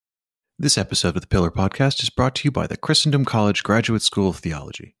This episode of the Pillar Podcast is brought to you by the Christendom College Graduate School of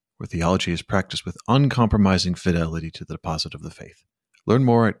Theology, where theology is practiced with uncompromising fidelity to the deposit of the faith. Learn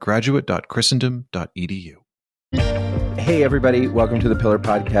more at graduate.christendom.edu. Hey, everybody. Welcome to the Pillar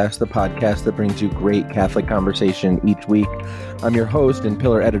Podcast, the podcast that brings you great Catholic conversation each week. I'm your host and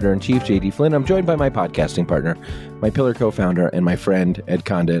Pillar Editor-in-Chief, J.D. Flynn. I'm joined by my podcasting partner, my Pillar co-founder, and my friend, Ed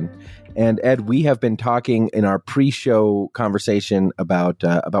Condon. And Ed, we have been talking in our pre-show conversation about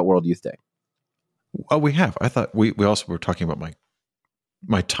World Youth Day. Oh, we have. I thought we also were talking about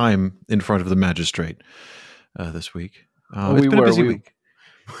my time in front of the magistrate this week. It's been a busy week.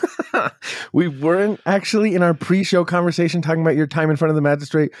 We weren't actually in our pre-show conversation talking about your time in front of the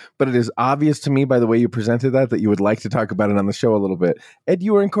magistrate, but it is obvious to me by the way you presented that you would like to talk about it on the show a little bit. Ed,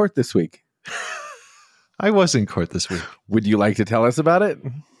 you were in court this week. I was in court this week. Would you like to tell us about it?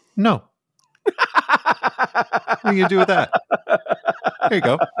 No. What are you going to do with that? There you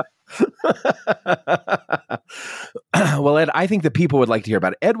go. Well, Ed, I think the people would like to hear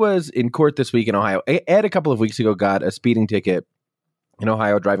about it. Ed was in court this week in Ohio. Ed, a couple of weeks ago, got a speeding ticket in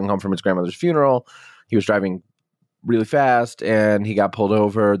Ohio driving home from his grandmother's funeral. He was driving really fast and he got pulled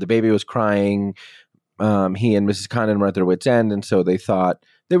over. The baby was crying. He and Mrs. Condon were at their wits' end. And so they thought,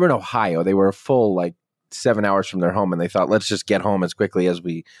 they were in Ohio. They were a full 7 hours from their home. And they thought, let's just get home as quickly as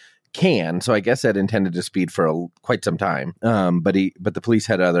we can. So I guess Ed intended to speed for quite some time. But the police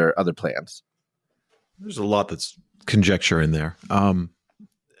had other plans. There's a lot that's conjecture in there.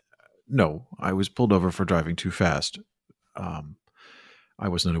 No, I was pulled over for driving too fast. I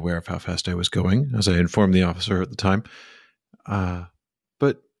was not aware of how fast I was going, as I informed the officer at the time.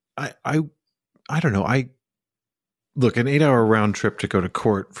 But I don't know. Look, an 8-hour round trip to go to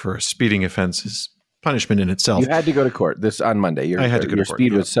court for a speeding offense is punishment in itself. You had to go to court on Monday. I had to go to court. Your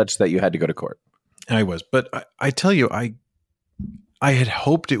speed was such that you had to go to court. I was, but I tell you, I had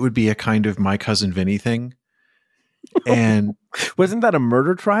hoped it would be a kind of My Cousin Vinny thing. And wasn't that a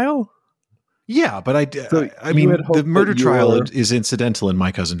murder trial? Yeah, but I mean, the murder trial is incidental in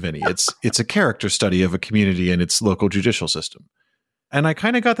My Cousin Vinny. It's a character study of a community and its local judicial system. And I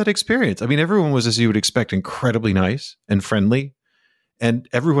kind of got that experience. I mean, everyone was, as you would expect, incredibly nice and friendly. And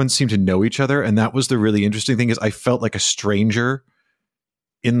everyone seemed to know each other. And that was the really interesting thing, is I felt like a stranger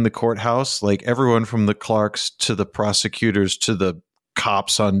in the courthouse. Like everyone from the clerks to the prosecutors to the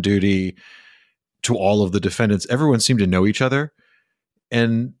cops on duty to all of the defendants, everyone seemed to know each other.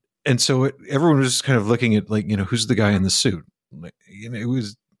 And so everyone was just kind of looking at who's the guy in the suit?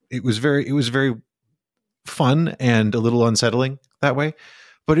 It was very fun and a little unsettling that way,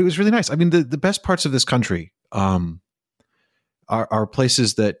 but it was really nice. I mean, the best parts of this country are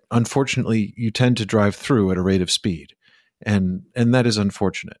places that unfortunately you tend to drive through at a rate of speed, and that is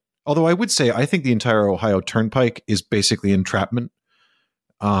unfortunate. Although I would say I think the entire Ohio Turnpike is basically entrapment.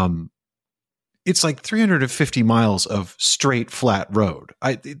 It's like 350 miles of straight flat road.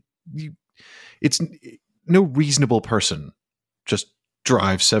 It's no reasonable person just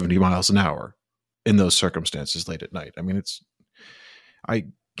drives 70 miles an hour in those circumstances late at night. I mean, I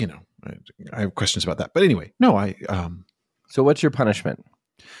have questions about that, but anyway, no, So what's your punishment?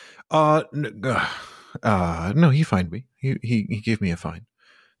 No, he fined me. He gave me a fine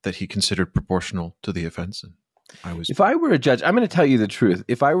that he considered proportional to the offense. And if I were a judge, I'm going to tell you the truth.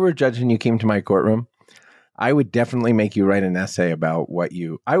 If I were a judge and you came to my courtroom, I would definitely make you write an essay about what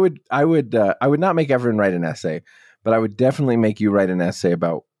I would not make everyone write an essay, but I would definitely make you write an essay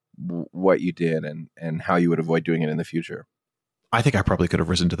about what you did and how you would avoid doing it in the future. I think I probably could have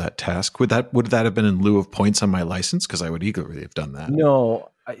risen to that task. Would that have been in lieu of points on my license? Because I would eagerly have done that.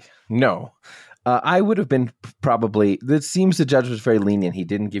 No. I would have been probably. It seems the judge was very lenient. He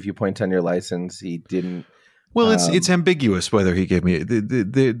didn't give you points on your license. He didn't. Well, it's ambiguous whether he gave me.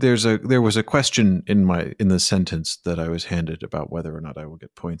 There was a question in the sentence that I was handed about whether or not I will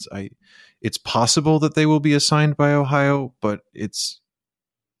get points. It's possible that they will be assigned by Ohio, but let's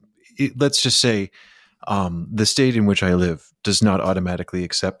just say the state in which I live does not automatically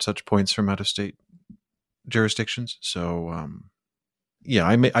accept such points from out-of-state jurisdictions. So, yeah,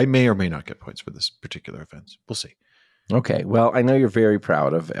 I may or may not get points for this particular offense. We'll see. Okay. Well, I know you're very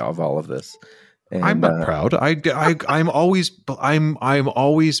proud of all of this. And, I'm not proud. I'm always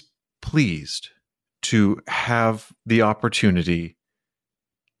pleased to have the opportunity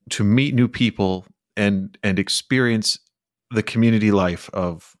to meet new people and experience the community life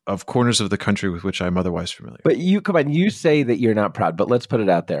of corners of the country with which I'm otherwise familiar. But you say that you're not proud, but let's put it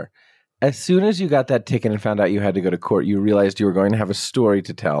out there. As soon as you got that ticket and found out you had to go to court, you realized you were going to have a story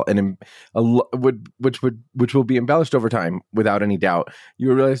to tell, and which will be embellished over time, without any doubt.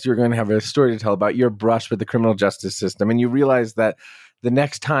 You realized you were going to have a story to tell about your brush with the criminal justice system, and you realized that the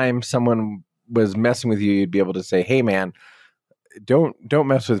next time someone was messing with you, you'd be able to say, "Hey, man, don't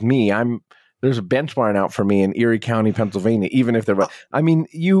mess with me. There's a bench warrant out for me in Erie County, Pennsylvania." Even if I mean,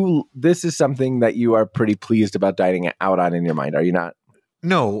 this is something that you are pretty pleased about dining out on in your mind, are you not?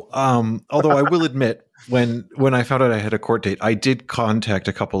 No, although I will admit, when I found out I had a court date, I did contact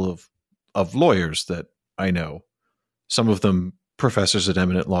a couple of lawyers that I know, some of them professors at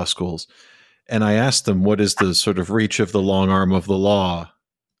eminent law schools, and I asked them, what is the sort of reach of the long arm of the law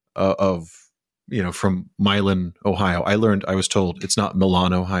from Milan, Ohio. I was told it's not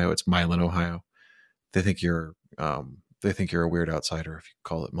Milan, Ohio, it's Milan, Ohio. They think you're a weird outsider if you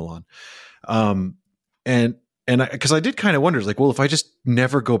call it Milan. And because I did kind of wonder, like, well, if I just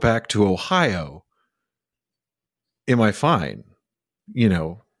never go back to Ohio, am I fine?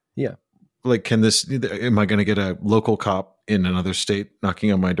 Yeah. Like, am I going to get a local cop in another state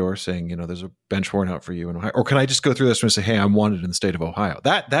knocking on my door saying, there's a bench warrant out for you in Ohio? Or can I just go through this and say, hey, I'm wanted in the state of Ohio?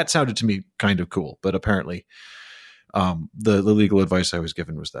 That sounded to me kind of cool. But apparently the legal advice I was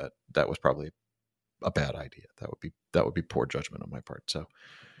given was that was probably a bad idea. That would be poor judgment on my part. So.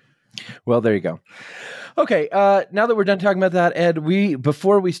 Well, there you go. Okay, now that we're done talking about that, Ed,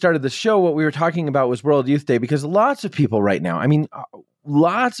 before we started the show, what we were talking about was World Youth Day, because lots of people right now,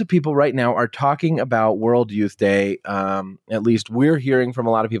 are talking about World Youth Day. At least we're hearing from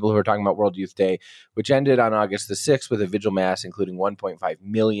a lot of people who are talking about World Youth Day, which ended on August the 6th with a vigil mass, including 1.5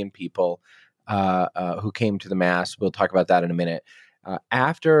 million people who came to the mass. We'll talk about that in a minute.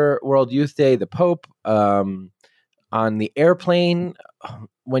 After World Youth Day, the Pope on the airplane.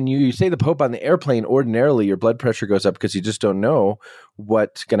 When you say the Pope on the airplane, ordinarily your blood pressure goes up because you just don't know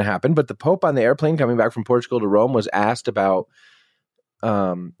what's going to happen. But the Pope on the airplane coming back from Portugal to Rome was asked about,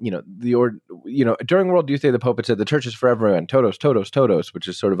 during World Youth Day, the Pope had said the church is for everyone, todos, todos, todos, which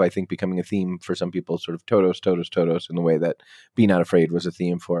is sort of, I think, becoming a theme for some people, sort of todos, todos, todos, in the way that Be Not Afraid was a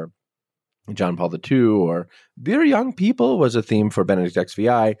theme for John Paul II, or Dear Young People was a theme for Benedict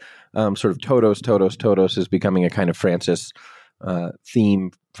XVI. Sort of todos, todos, todos is becoming a kind of Francis theme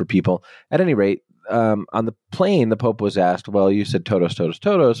for people. At any rate, on the plane, the Pope was asked, well, you said todos, todos,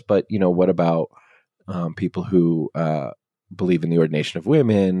 todos, but, what about people who believe in the ordination of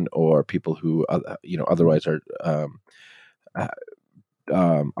women, or people who, otherwise are at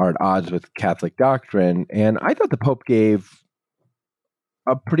odds with Catholic doctrine? And I thought the Pope gave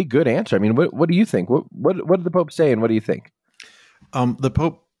a pretty good answer. I mean, what do you think? What did the Pope say, and what do you think? The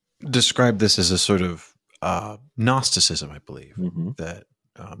Pope described this as a sort of Gnosticism, I believe, that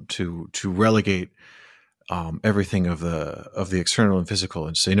to relegate everything of the external and physical,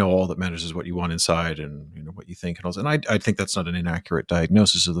 and say, no, all that matters is what you want inside, and what you think, and all. And I think that's not an inaccurate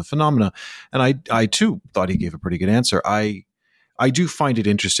diagnosis of the phenomena. And I too thought he gave a pretty good answer. I do find it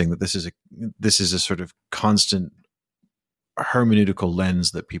interesting that this is a sort of constant hermeneutical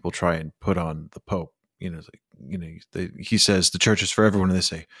lens that people try and put on the Pope. He says the church is for everyone, and they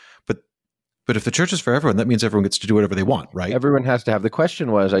say, but if the church is for everyone, that means everyone gets to do whatever they want, right? Everyone has to have. The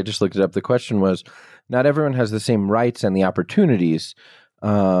question was, I just looked it up. The question was, not everyone has the same rights and the opportunities.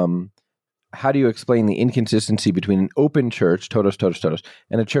 How do you explain the inconsistency between an open church, todos, todos, todos,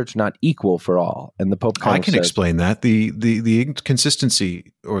 and a church not equal for all? And the Pope I can explain that. The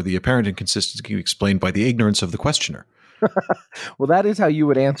inconsistency, or the apparent inconsistency, can be explained by the ignorance of the questioner. Well, that is how you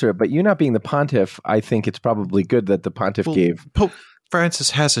would answer it. But you not being the pontiff, I think it's probably good that the pontiff gave. Pope Francis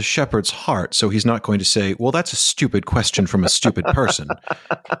has a shepherd's heart, so he's not going to say, well, that's a stupid question from a stupid person.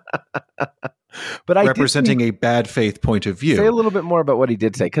 But representing a bad faith point of view. Say a little bit more about what he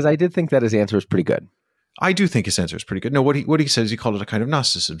did say, because I did think that his answer was pretty good. I do think his answer is pretty good. No, what he says, he called it a kind of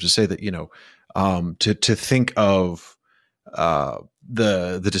Gnosticism, to say that, to think of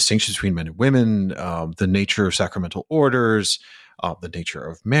the distinctions between men and women, the nature of sacramental orders, the nature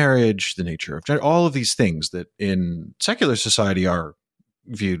of marriage, the nature of gender, all of these things that in secular society are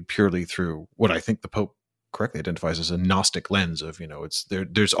viewed purely through what I think the Pope correctly identifies as a Gnostic lens of,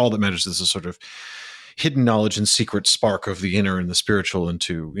 there's all that matters is a sort of hidden knowledge and secret spark of the inner and the spiritual, and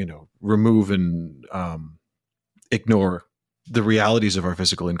to, remove and ignore the realities of our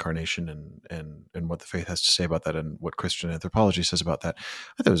physical incarnation and what the faith has to say about that, and what Christian anthropology says about that.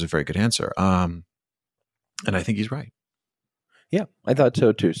 I thought it was a very good answer. And I think he's right. Yeah, I thought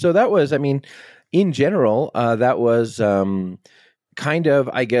so too. So that was, in general, that was kind of,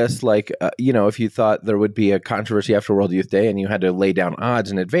 I guess, like, if you thought there would be a controversy after World Youth Day and you had to lay down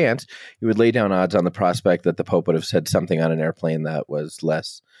odds in advance, you would lay down odds on the prospect that the Pope would have said something on an airplane that was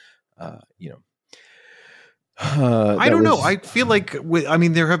less, I don't know. I feel like,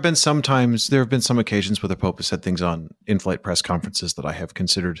 there have been some occasions where the Pope has said things on in-flight press conferences that I have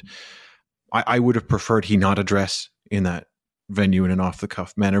considered, I would have preferred he not address in that venue in an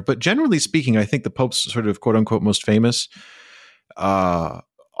off-the-cuff manner. But generally speaking, I think the Pope's sort of quote-unquote most famous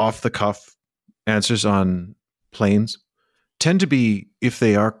off-the-cuff answers on planes tend to be, if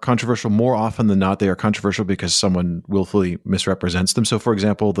they are controversial, more often than not, they are controversial because someone willfully misrepresents them. So, for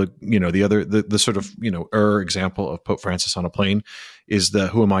example, the sort of example of Pope Francis on a plane is the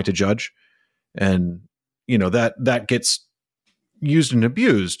 "Who am I to judge?" And that gets used and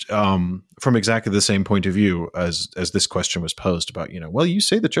abused from exactly the same point of view as this question was posed about. Well, you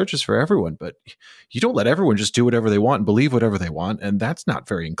say the church is for everyone, but you don't let everyone just do whatever they want and believe whatever they want, and that's not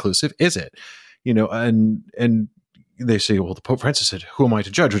very inclusive, is it? And they say, well, the Pope Francis said, "Who am I to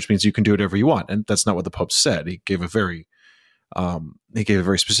judge?" Which means you can do whatever you want. And that's not what the Pope said. He gave a very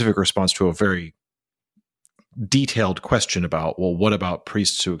specific response to a very detailed question about, well, what about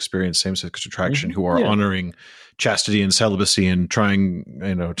priests who experience same-sex attraction, who are honoring chastity and celibacy and trying,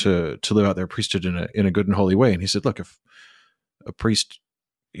 to live out their priesthood in a good and holy way. And he said, look, if a priest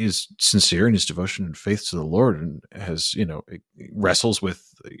is sincere in his devotion and faith to the Lord and has, wrestles with,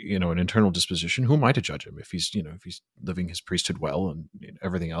 an internal disposition, who am I to judge him if he's living his priesthood well and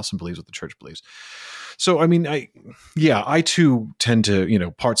everything else and believes what the church believes? So, I mean, I too tend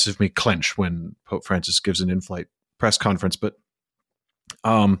to, parts of me clench when Pope Francis gives an in-flight press conference, but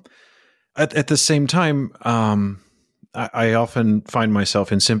at the same time, I often find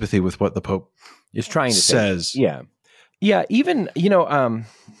myself in sympathy with what the Pope is trying to says. Say. Yeah. Even,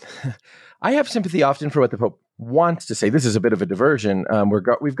 I have sympathy often for what the Pope wants to say. This is a bit of a diversion.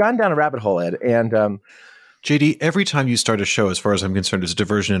 We've gone down a rabbit hole, Ed, and JD, every time you start a show, as far as I'm concerned, is a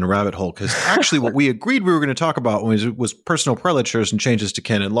diversion in a rabbit hole, because actually what we agreed we were going to talk about was personal prelatures and changes to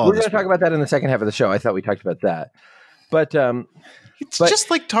canon law. We're going to talk about that in the second half of the show. I thought we talked about that. But it's just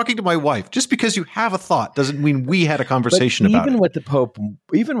like talking to my wife. Just because you have a thought doesn't mean we had a conversation about it. Even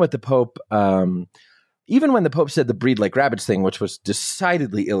when the Pope said the breed like rabbits thing, which was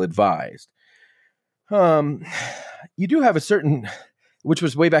decidedly ill-advised, you do have a certain, which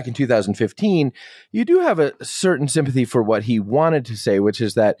was way back in 2015, you do have a certain sympathy for what he wanted to say, which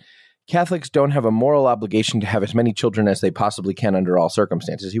is that Catholics don't have a moral obligation to have as many children as they possibly can under all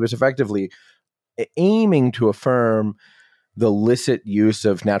circumstances. He was effectively aiming to affirm the licit use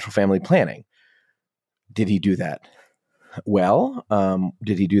of natural family planning. Did he do that well?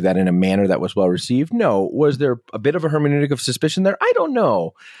 Did he do that in a manner that was well received? No. Was there a bit of a hermeneutic of suspicion there? I don't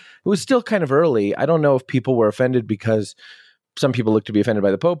know. It was still kind of early. I don't know if people were offended because some people looked to be offended by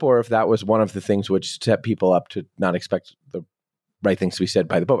the Pope, or if that was one of the things which set people up to not expect the right things to be said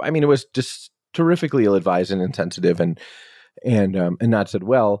by the Pope. I mean, it was just terrifically ill-advised and insensitive and not said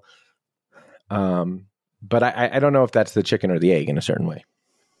well. But I don't know if that's the chicken or the egg in a certain way.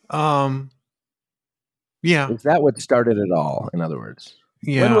 Yeah. Is that what started it all, in other words?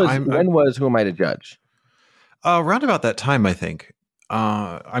 Yeah. When was Who Am I to Judge? Around about that time, I think.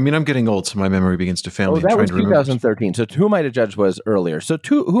 I'm getting old, so my memory begins to fail me. That was 2013. So Who Am I to Judge was earlier. So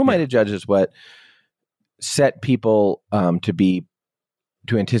Who Am I to Judge is what set people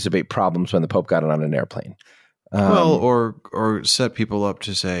to anticipate problems when the Pope got on an airplane. Or set people up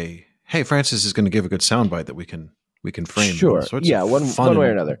to say, hey, Francis is going to give a good soundbite that we can frame. Sure. Yeah, one way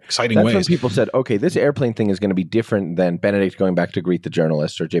or another. Exciting That's ways. When people said, okay, this airplane thing is going to be different than Benedict going back to greet the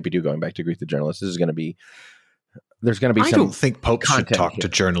journalist or JP2 going back to greet the journalist. This is going to be, there's going to be I some don't think Pope should talk to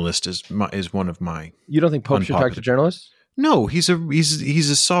journalists is one of my. You don't think Pope should talk to journalists? No, he's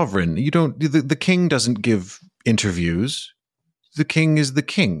a sovereign. You don't, the king doesn't give interviews. The king is the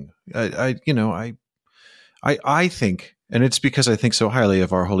king. I think, and it's because I think so highly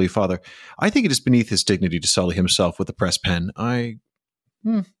of our Holy Father, I think it is beneath his dignity to sully himself with a press pen.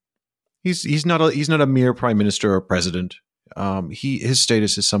 He's not a mere prime minister or president. His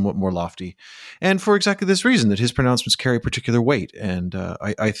status is somewhat more lofty, and for exactly this reason, that his pronouncements carry particular weight. And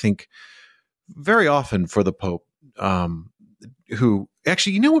I think very often for the Pope, who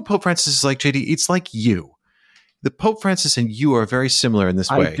actually, what Pope Francis is like, JD? It's like you. The Pope Francis and you are very similar in this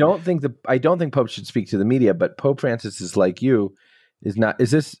way. I don't think Pope should speak to the media, but Pope Francis is like you.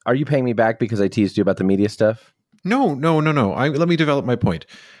 Are you paying me back because I teased you about the media stuff? No. Let me develop my point.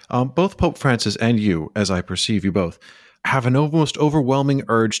 Both Pope Francis and you, as I perceive you both, have an almost overwhelming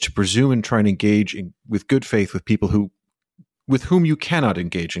urge to presume and try and engage with good faith with people with whom you cannot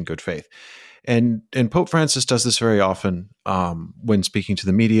engage in good faith. And Pope Francis does this very often when speaking to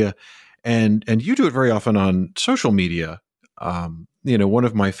the media. And you do it very often on social media. One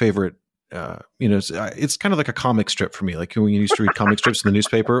of my favorite, it's kind of like a comic strip for me. Like when you used to read comic strips in the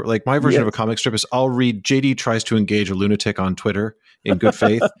newspaper, like my version of a comic strip is I'll read JD tries to engage a lunatic on Twitter in good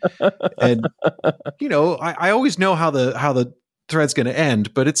faith. And, I always know how the thread's going to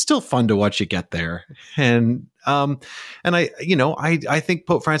end, but it's still fun to watch you get there. And I think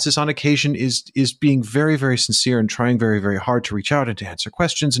Pope Francis on occasion is being very, very sincere and trying very, very hard to reach out and to answer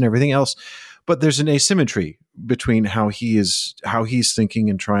questions and everything else. But there's an asymmetry between how he's thinking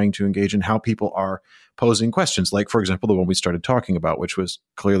and trying to engage and how people are posing questions. Like, for example, the one we started talking about, which was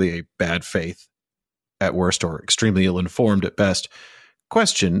clearly a bad faith at worst or extremely ill-informed at best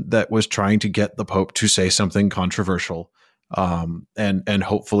question that was trying to get the Pope to say something controversial. And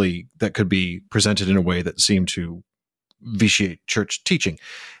hopefully that could be presented in a way that seemed to vitiate church teaching.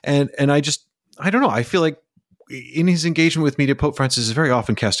 And I don't know. I feel like in his engagement with media, Pope Francis is very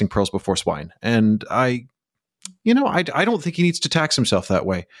often casting pearls before swine. And I don't think he needs to tax himself that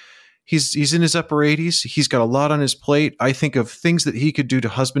way. He's in his upper 80s. He's got a lot on his plate. I think of things that he could do to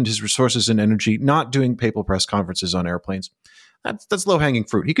husband his resources and energy, not doing papal press conferences on airplanes. That's low-hanging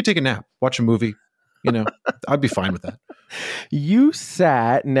fruit. He could take a nap, watch a movie. I'd be fine with that. You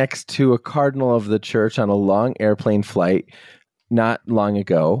sat next to a cardinal of the church on a long airplane flight not long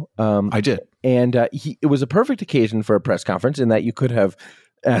ago. I did. And it was a perfect occasion for a press conference in that you could have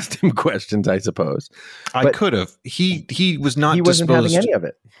asked him questions, I suppose. I could have. He was not disposed. He wasn't having any of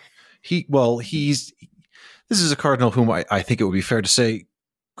it. This is a cardinal whom I think it would be fair to say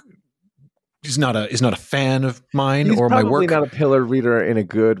is not a fan of mine or my work. He's probably not a pillar reader in a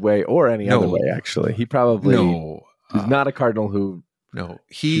good way or any other way, actually. He probably is not a cardinal who... No,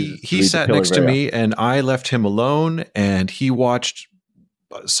 he sat next to me and I left him alone and he watched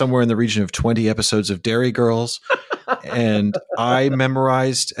somewhere in the region of 20 episodes of Dairy Girls and I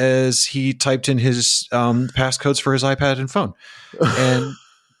memorized as he typed in his passcodes for his iPad and phone. And,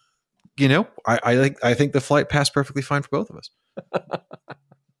 I think the flight passed perfectly fine for both of us.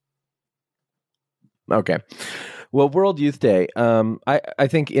 Okay. Well, World Youth Day. I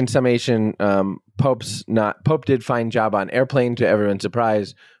think in summation, Pope did fine job on airplane to everyone's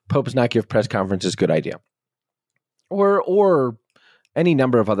surprise. Pope's not give press conferences, good idea. Or any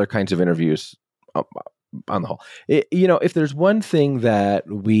number of other kinds of interviews on the whole. If there's one thing that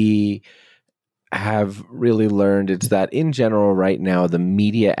we have really learned, it's that in general right now, the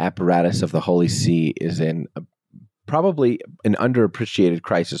media apparatus of the Holy See is in probably an underappreciated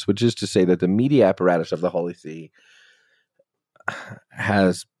crisis, which is to say that the media apparatus of the Holy See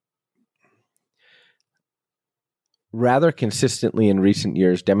has rather consistently in recent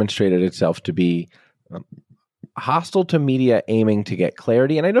years demonstrated itself to be hostile to media aiming to get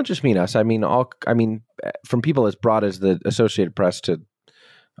clarity. And I don't just mean us. I mean from people as broad as the Associated Press to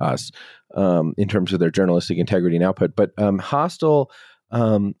us in terms of their journalistic integrity and output, but hostile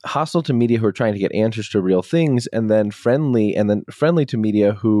to media who are trying to get answers to real things, and then friendly to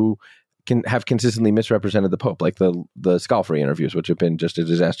media who can have consistently misrepresented the Pope, like the Scalfari interviews, which have been just a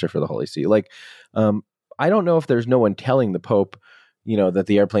disaster for the Holy See. I don't know if there's no one telling the Pope, that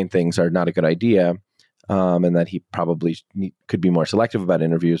the airplane things are not a good idea, and that he probably could be more selective about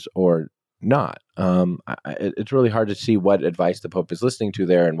interviews or not. It's really hard to see what advice the Pope is listening to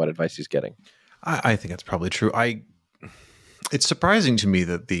there and what advice he's getting. I think that's probably true. It's surprising to me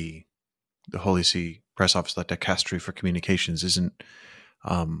that the Holy See press office, that dicastery for communications, isn't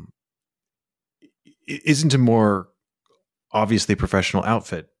a more obviously professional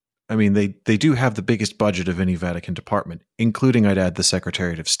outfit. I mean, they do have the biggest budget of any Vatican department, including, I'd add, the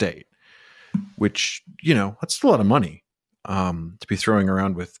Secretariat of State, which, that's a lot of money to be throwing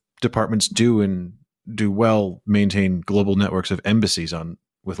around with. Departments do well maintain global networks of embassies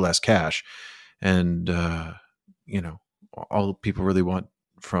with less cash. And, all people really want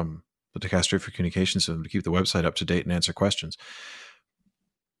from the dicastery for communications is to keep the website up to date and answer questions.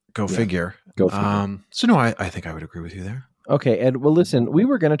 Go figure. So no, I think I would agree with you there. Okay. And well, listen, we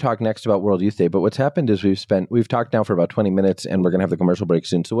were going to talk next about World Youth Day, but what's happened is we've talked now for about 20 minutes and we're going to have the commercial break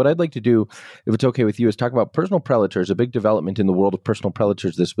soon. So what I'd like to do, if it's okay with you, is talk about personal prelatures, a big development in the world of personal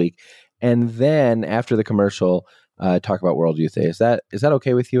prelatures this week. And then after the commercial, talk about World Youth Day. Is that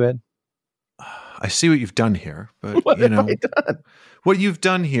okay with you, Ed? I see what you've done here, but what you've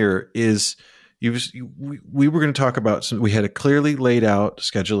done here is we were going to talk about we had a clearly laid out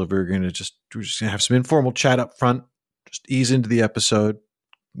schedule of we're just going to have some informal chat up front, just ease into the episode,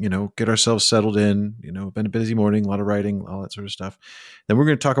 get ourselves settled in, been a busy morning, a lot of writing, all that sort of stuff. Then we're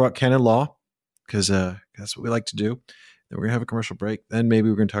going to talk about canon law because that's what we like to do. Then we're going to have a commercial break. Then maybe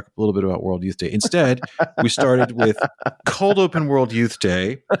we're going to talk a little bit about World Youth Day. Instead, we started with cold open World Youth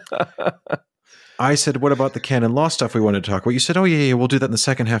Day. I said, what about the canon law stuff we wanted to talk about? You said, oh, yeah, we'll do that in the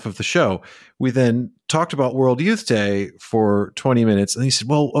second half of the show. We then talked about World Youth Day for 20 minutes. And he said,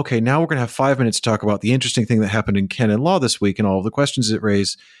 well, okay, now we're going to have 5 minutes to talk about the interesting thing that happened in canon law this week and all of the questions it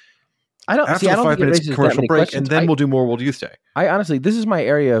raised. after the 5 minutes commercial break, and then we'll do more World Youth Day. I honestly, this is my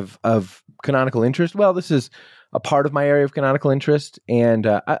area of canonical interest. Well, this is a part of my area of canonical interest, and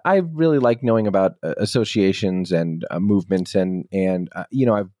I really like knowing about associations and movements, and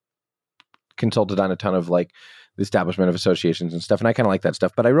I've consulted on a ton of like the establishment of associations and stuff, and I kind of like that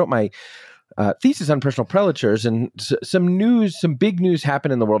stuff. But I wrote my thesis on personal prelatures, and some big news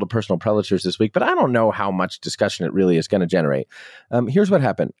happened in the world of personal prelatures this week, but I don't know how much discussion it really is going to generate. Here's what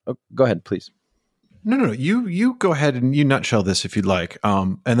happened. Oh, go ahead, please. No. You go ahead and you nutshell this if you'd like,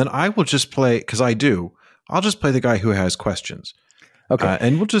 and then I will just play, because I'll just play the guy who has questions. Okay.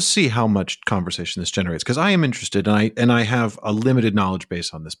 And we'll just see how much conversation this generates, because I am interested, and I have a limited knowledge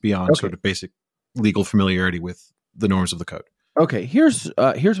base on this beyond sort of basic legal familiarity with the norms of the code. Okay, here's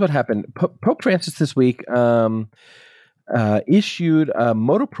what happened. Pope Francis this week issued a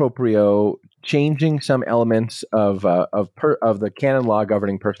motu proprio changing some elements of the canon law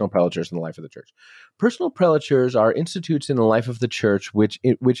governing personal prelatures in the life of the church. Personal prelatures are institutes in the life of the church which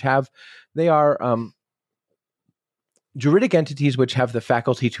are juridic entities which have the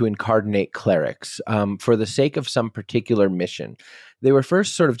faculty to incarnate clerics for the sake of some particular mission. They were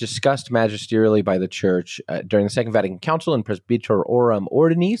first sort of discussed magisterially by the church during the Second Vatican Council in Presbyterorum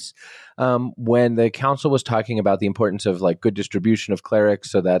Ordinis, when the council was talking about the importance of like good distribution of clerics,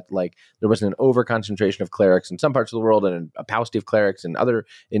 so that like there wasn't an over concentration of clerics in some parts of the world and a paucity of clerics in other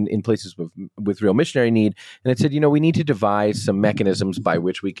in places with real missionary need. And it said, we need to devise some mechanisms by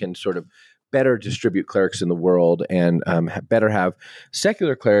which we can sort of better distribute clerics in the world and better have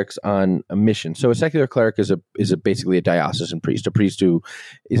secular clerics on a mission. So a secular cleric is basically a diocesan priest, a priest who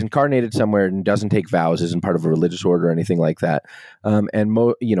is incarnated somewhere and doesn't take vows, isn't part of a religious order or anything like that. And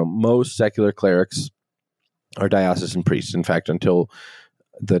most secular clerics are diocesan priests. In fact, until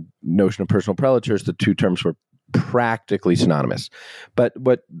the notion of personal prelatures, the two terms were practically synonymous. But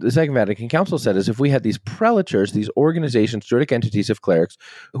what the Second Vatican Council said is if we had these prelatures, these organizations, juridic entities of clerics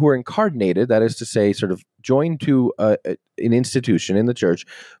who are incarnated, that is to say, sort of joined to an institution in the church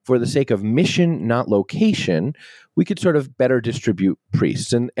for the sake of mission, not location, we could sort of better distribute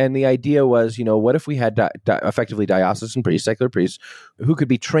priests. And the idea was, what if we had effectively diocesan priests, secular priests, who could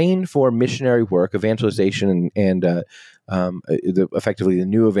be trained for missionary work, evangelization, and effectively the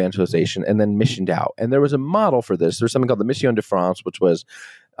new evangelization, and then missioned out. And there was a model for this. There's something called the Mission de France, which was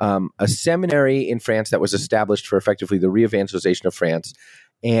a seminary in France that was established for effectively the re-evangelization of France.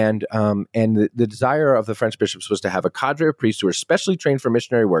 And the desire of the French bishops was to have a cadre of priests who were specially trained for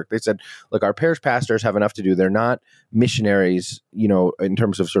missionary work. They said, look, our parish pastors have enough to do. They're not missionaries, in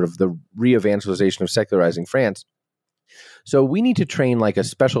terms of sort of the re-evangelization of secularizing France. So we need to train like a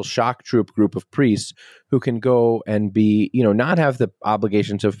special shock troop group of priests who can go and be, not have the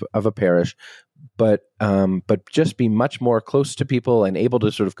obligations of a parish, but just be much more close to people and able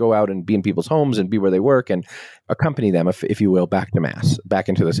to sort of go out and be in people's homes and be where they work and accompany them, if you will, back to Mass, back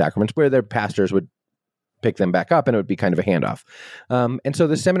into the sacraments, where their pastors would pick them back up, and it would be kind of a handoff. And so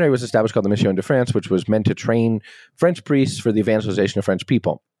the seminary was established called the Mission de France, which was meant to train French priests for the evangelization of French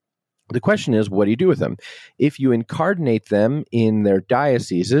people. The question is, what do you do with them? If you incarnate them in their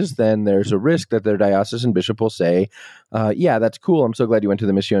dioceses, then there's a risk that their diocesan bishop will say, yeah, that's cool. I'm so glad you went to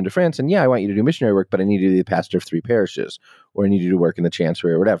the Mission de France. And yeah, I want you to do missionary work, but I need you to be the pastor of 3 parishes, or I need you to work in the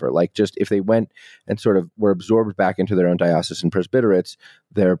chancery or whatever. Like, just if they went and sort of were absorbed back into their own diocesan presbyterates,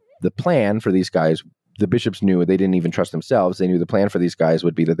 the plan for these guys, the bishops knew they didn't even trust themselves. They knew the plan for these guys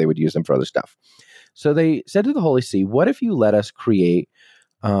would be that they would use them for other stuff. So they said to the Holy See, what if you let us create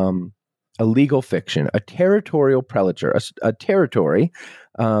a legal fiction, a territorial prelature, a territory,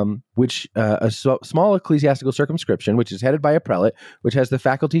 which a small ecclesiastical circumscription, which is headed by a prelate, which has the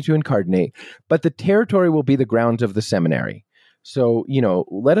faculty to incarnate, but the territory will be the grounds of the seminary. So,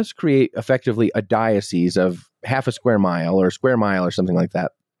 let us create effectively a diocese of half a square mile or a square mile or something like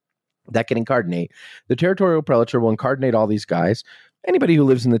that can incarnate. The territorial prelature will incarnate all these guys. Anybody who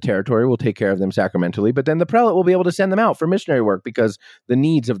lives in the territory will take care of them sacramentally, but then the prelate will be able to send them out for missionary work because the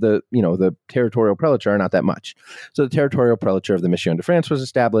needs of the territorial prelature are not that much. So the territorial prelature of the Mission de France was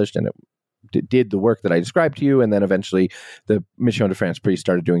established, and it did the work that I described to you, and then eventually the Mission de France priests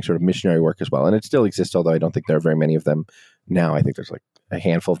started doing sort of missionary work as well. And it still exists, although I don't think there are very many of them now. I think there's like a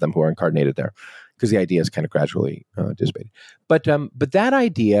handful of them who are incarnated there, because the idea is kind of gradually dissipated. But that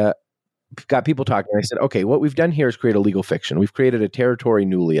idea got people talking. I said, okay, what we've done here is create a legal fiction. We've created a territory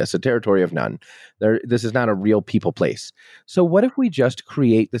nullius, a territory of none. This is not a real people place. So what if we just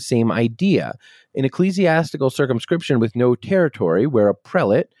create the same idea? An ecclesiastical circumscription with no territory, where a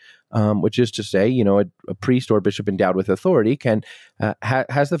prelate, which is to say, a priest or bishop endowed with authority, can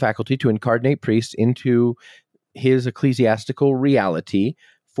has the faculty to incarnate priests into his ecclesiastical reality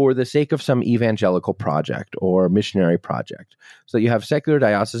for the sake of some evangelical project or missionary project. So that you have secular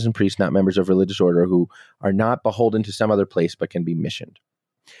diocesan priests, not members of religious order, who are not beholden to some other place but can be missioned.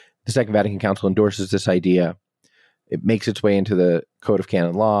 The Second Vatican Council endorses this idea. It makes its way into the Code of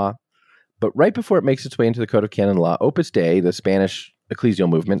Canon Law. But right before it makes its way into the Code of Canon Law, Opus Dei, the Spanish ecclesial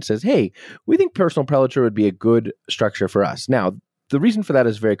movement, says, hey, we think personal prelature would be a good structure for us. Now, the reason for that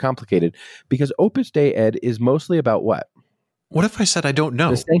is very complicated because Opus Dei, Ed, is mostly about what? What if I said I don't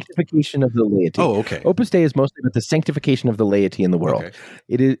know? The sanctification of the laity. Oh, okay. Opus Dei is mostly about the sanctification of the laity in the world.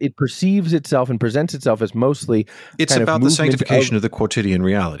 Okay. It perceives itself and presents itself as mostly it's about the sanctification of the quotidian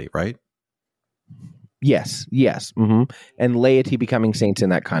reality, right? Yes. Mm-hmm. And laity becoming saints in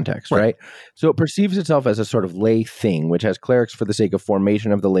that context, right? So it perceives itself as a sort of lay thing, which has clerics for the sake of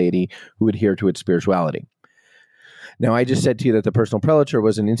formation of the laity who adhere to its spirituality. Now, I just said to you that the personal prelature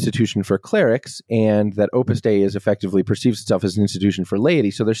was an institution for clerics and that Opus Dei is effectively perceives itself as an institution for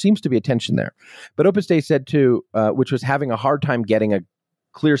laity. So there seems to be a tension there. But Opus Dei said too, which was having a hard time getting a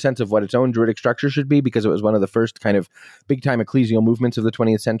clear sense of what its own juridic structure should be because it was one of the first kind of big-time ecclesial movements of the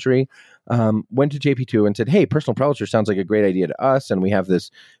 20th century, went to JP2 and said, hey, personal prelature sounds like a great idea to us, and we have this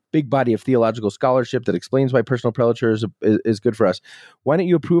big body of theological scholarship that explains why personal prelature is good for us. Why don't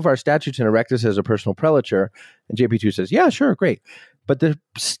you approve our statutes and erect this as a personal prelature? And JP2 says, yeah, sure, great. But the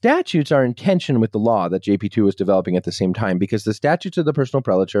statutes are in tension with the law that JP2 was developing at the same time because the statutes of the personal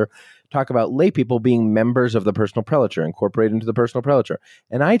prelature talk about lay people being members of the personal prelature, incorporated into the personal prelature.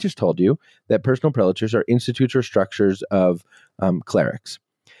 And I just told you that personal prelatures are institutes or structures of clerics.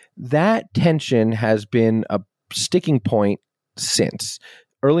 That tension has been a sticking point since.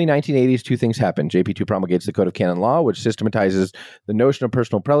 Early 1980s, two things happened. JP2 promulgates the Code of Canon Law, which systematizes the notion of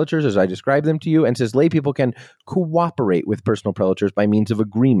personal prelatures as I described them to you, and says lay people can cooperate with personal prelatures by means of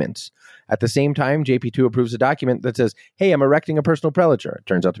agreements. At the same time, JP2 approves a document that says, hey, I'm erecting a personal prelature. It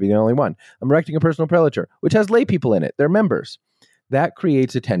turns out to be the only one. I'm erecting a personal prelature, which has lay people in it. They're members. That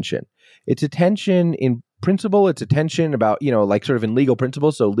creates a tension. It's a tension in principle. It's a tension about, like sort of in legal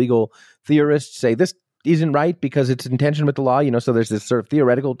principles. So legal theorists say this isn't right because it's in tension with the law, so there's this sort of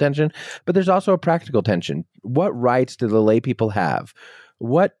theoretical tension, but there's also a practical tension. What rights do the lay people have?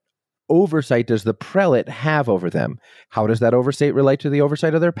 What oversight does the prelate have over them? How does that oversight relate to the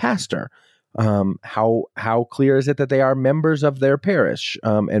oversight of their pastor? How clear is it that they are members of their parish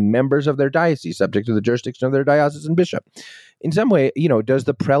and members of their diocese, subject to the jurisdiction of their diocesan bishop? In some way, do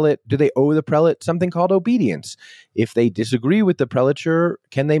they owe the prelate something called obedience? If they disagree with the prelature,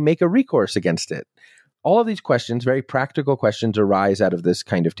 can they make a recourse against it? All of these questions, very practical questions, arise out of this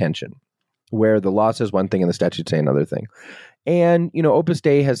kind of tension, where the law says one thing and the statutes say another thing. And, Opus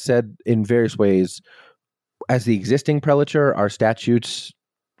Dei has said in various ways, as the existing prelature, our statutes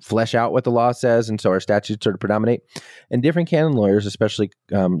flesh out what the law says, and so our statutes sort of predominate. And different canon lawyers, especially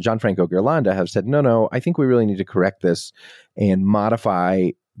Gianfranco Ghirlanda, have said, no, I think we really need to correct this and modify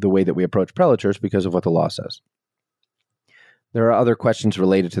the way that we approach prelatures because of what the law says. There are other questions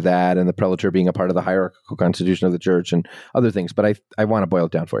related to that and the prelature being a part of the hierarchical constitution of the church and other things, but I want to boil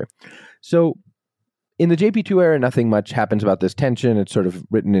it down for you. So in the JP2 era, nothing much happens about this tension. It's sort of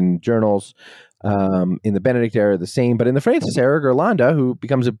written in journals. In the Benedict era, the same. But in the Francis era, Ghirlanda, who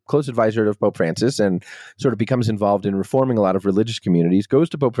becomes a close advisor of Pope Francis and sort of becomes involved in reforming a lot of religious communities, goes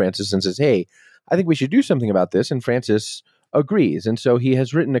to Pope Francis and says, hey, I think we should do something about this. And Francis agrees. And so he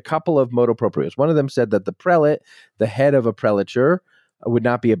has written a couple of motu proprios. One of them said that the prelate, the head of a prelature, would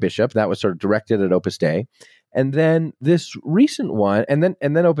not be a bishop. That was sort of directed at Opus Dei. And then this recent one, and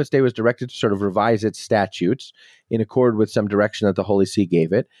then Opus Dei was directed to sort of revise its statutes in accord with some direction that the Holy See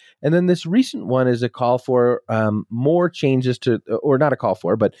gave it. And then this recent one is a call for more changes to, or not a call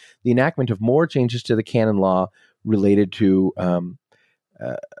for, but the enactment of more changes to the canon law related to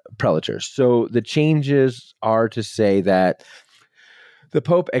prelatures. So the changes are to say that the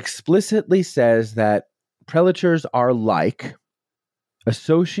Pope explicitly says that prelatures are like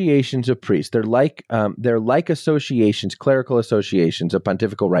associations of priests. They're like associations, clerical associations of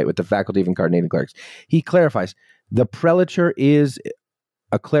pontifical right with the faculty of incarnated clerics. He clarifies the prelature is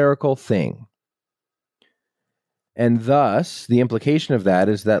a clerical thing. And thus, the implication of that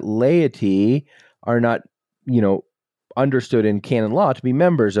is that laity are not, understood in canon law to be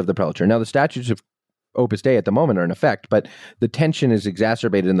members of the prelature. Now, the statutes of Opus Dei at the moment are in effect, but the tension is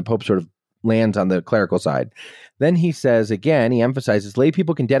exacerbated and the Pope sort of lands on the clerical side. Then he says, again, he emphasizes lay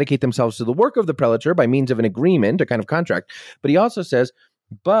people can dedicate themselves to the work of the prelature by means of an agreement, a kind of contract. But he also says,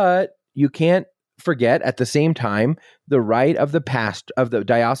 but you can't forget at the same time the right of the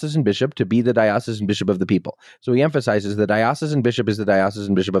diocesan bishop to be the diocesan bishop of the people. So he emphasizes the diocesan bishop is the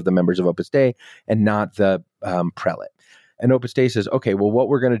diocesan bishop of the members of Opus Dei and not the prelate. And Opus Dei says, okay, well, what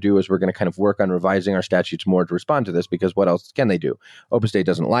we're going to do is we're going to kind of work on revising our statutes more to respond to this, because what else can they do? Opus Dei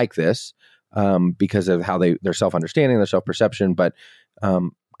doesn't like this because of how their self-understanding, their self-perception, but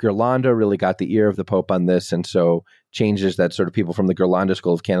Ghirlanda really got the ear of the Pope on this, and so changes that sort of people from the Ghirlanda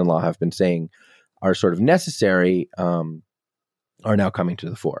School of Canon Law have been saying are sort of necessary are now coming to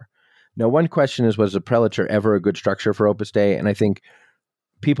the fore. Now, one question is, was a prelature ever a good structure for Opus Dei? And I think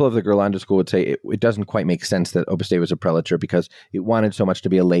people of the Ghirlanda School would say it doesn't quite make sense that Opus Dei was a prelature because it wanted so much to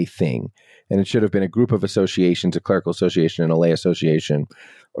be a lay thing. And it should have been a group of associations, a clerical association and a lay association,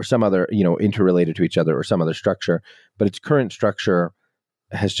 or some other, interrelated to each other, or some other structure. But its current structure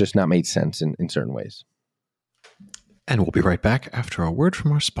has just not made sense in certain ways. And we'll be right back after a word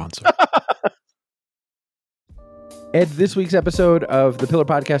from our sponsor. Ed, this week's episode of the Pillar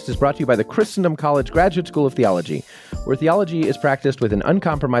Podcast is brought to you by the Christendom College Graduate School of Theology, where theology is practiced with an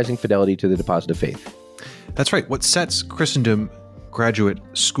uncompromising fidelity to the deposit of faith. That's right. What sets Christendom Graduate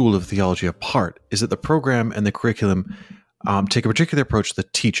School of Theology apart is that the program and the curriculum take a particular approach to the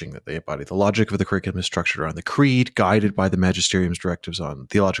teaching that they embody. The logic of the curriculum is structured around the creed, guided by the magisterium's directives on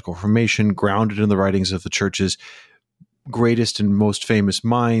theological formation, grounded in the writings of the church's greatest and most famous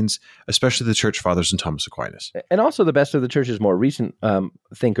minds, especially the church fathers and Thomas Aquinas. And also the best of the church's more recent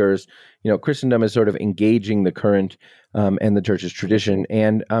thinkers. Christendom is sort of engaging the current and the church's tradition.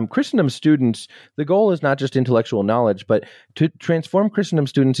 And Christendom students, the goal is not just intellectual knowledge, but to transform Christendom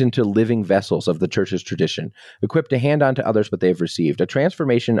students into living vessels of the church's tradition, equipped to hand on to others what they have received. A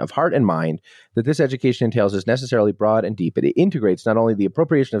transformation of heart and mind that this education entails is necessarily broad and deep. It integrates not only the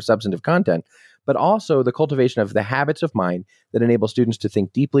appropriation of substantive content, but also the cultivation of the habits of mind that enable students to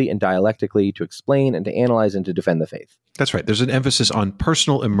think deeply and dialectically, to explain and to analyze and to defend the faith. That's right. There's an emphasis on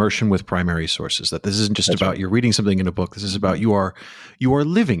personal immersion with primary sources, that this isn't just about you're reading something in a book. This is about you are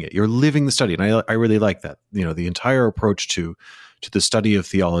living it. You're living the study. And I really like that. The entire approach to the study of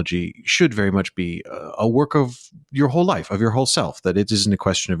theology should very much be a work of your whole life, of your whole self, that it isn't a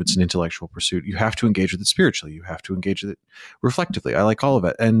question of it's an intellectual pursuit. You have to engage with it spiritually. You have to engage with it reflectively. I like all of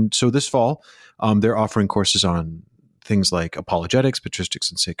it. And so this fall, they're offering courses on things like apologetics, patristics,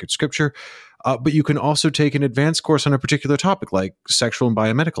 and sacred scripture. But you can also take an advanced course on a particular topic like sexual and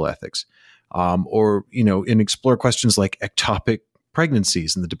biomedical ethics, or explore questions like ectopic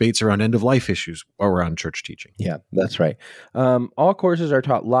pregnancies and the debates around end-of-life issues around church teaching. Yeah, that's right. All courses are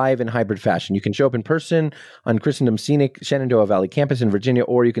taught live in hybrid fashion. You can show up in person on Christendom's scenic Shenandoah Valley campus in Virginia,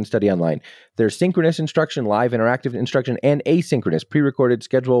 or you can study online. There's synchronous instruction, live interactive instruction, and asynchronous pre-recorded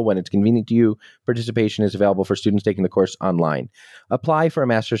schedule when it's convenient to you. Participation is available for students taking the course online. Apply for a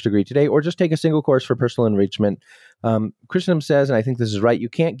master's degree today, or just take a single course for personal enrichment. Christendom says, and I think this is right, you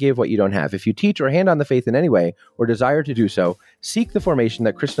can't give what you don't have. If you teach or hand on the faith in any way, or desire to do so, seek the formation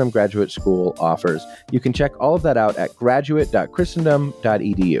that Christendom Graduate School offers. You can check all of that out at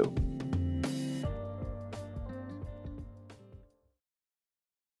graduate.christendom.edu.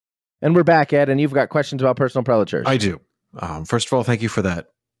 And we're back, Ed, and you've got questions about personal prelatures. I do. First of all, thank you for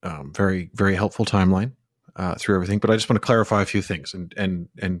that very, very helpful timeline through everything. But I just want to clarify a few things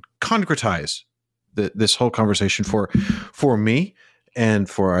and concretize this whole conversation for me and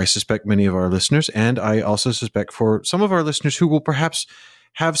for, I suspect, many of our listeners. And I also suspect for some of our listeners who will perhaps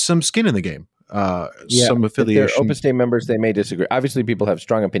have some skin in the game, some affiliation. If they're Opus Dei members, they may disagree. Obviously, people have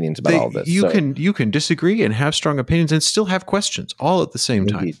strong opinions about all this. You can disagree and have strong opinions and still have questions all at the same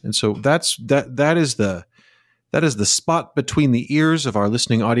time. And so that is the spot between the ears of our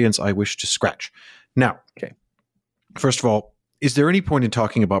listening audience I wish to scratch. Now, okay. First of all, is there any point in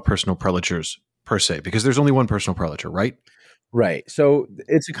talking about personal prelatures per se? Because there's only one personal prelature, right? Right. So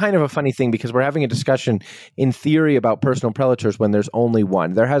it's a kind of a funny thing because we're having a discussion in theory about personal prelatures when there's only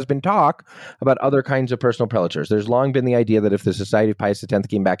one. There has been talk about other kinds of personal prelatures. There's long been the idea that if the Society of Pius X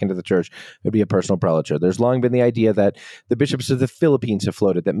came back into the church, it would be a personal prelature. There's long been the idea that the bishops of the Philippines have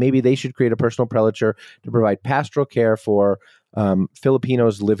floated, that maybe they should create a personal prelature to provide pastoral care for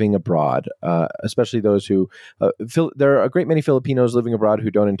Filipinos living abroad, especially those who there are a great many Filipinos living abroad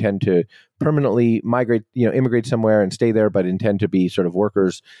who don't intend to permanently migrate, immigrate somewhere and stay there, but intend to be sort of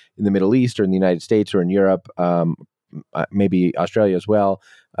workers in the Middle East or in the United States or in Europe, maybe Australia as well,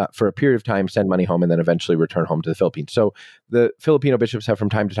 for a period of time, send money home, and then eventually return home to the Philippines. So the Filipino bishops have from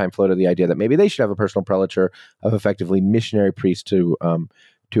time to time floated the idea that maybe they should have a personal prelature of effectively missionary priests to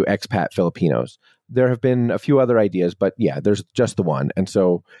expat Filipinos. There have been a few other ideas, but yeah, there's just the one. And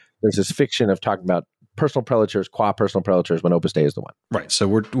so there's this fiction of talking about personal prelatures, qua personal prelatures, when Opus Dei is the one. Right. So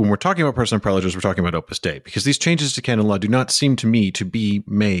when we're talking about personal prelatures, we're talking about Opus Dei, because these changes to canon law do not seem to me to be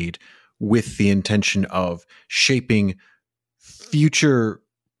made with the intention of shaping future,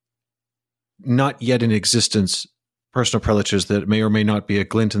 not yet in existence, personal prelatures that may or may not be a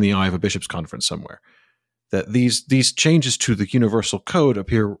glint in the eye of a bishop's conference somewhere. That these changes to the universal code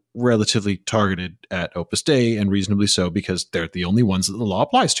appear relatively targeted at Opus Dei, and reasonably so, because they're the only ones that the law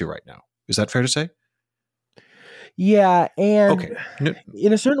applies to right now. Is that fair to say? Yeah, and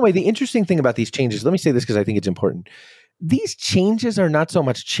in a certain way, the interesting thing about these changes, let me say this because I think it's important. These changes are not so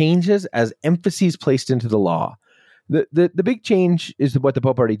much changes as emphases placed into the law. The big change is what the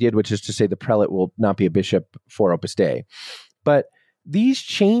Pope already did, which is to say the prelate will not be a bishop for Opus Dei. But these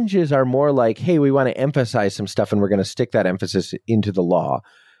changes are more like, hey, we want to emphasize some stuff and we're going to stick that emphasis into the law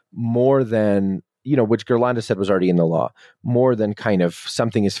more than, which Ghirlanda said was already in the law, more than kind of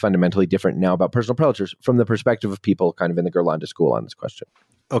something is fundamentally different now about personal prelatures from the perspective of people kind of in the Ghirlanda school on this question.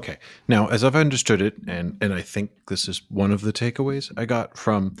 Okay. Now, as I've understood it, and I think this is one of the takeaways I got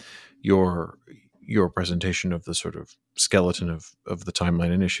from your presentation of the sort of skeleton of the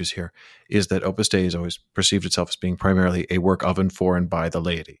timeline and issues here, is that Opus Dei has always perceived itself as being primarily a work of and for and by the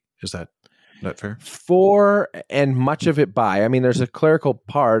laity. Is that fair? For and much of it by. I mean, there's a clerical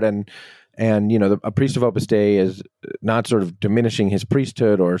part, and a priest of Opus Dei is not sort of diminishing his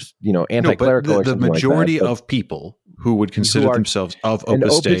priesthood or anti-clerical. No, but the majority like that, of people who would consider themselves of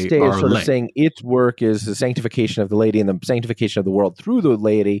Opus Dei are is sort lay. of saying its work is the sanctification of the laity and the sanctification of the world through the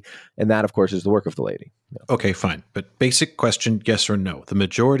laity, and that, of course, is the work of the laity. Yeah. Okay, fine. But basic question, yes or no? The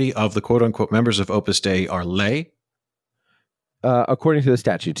majority of the quote-unquote members of Opus Dei are lay? According to the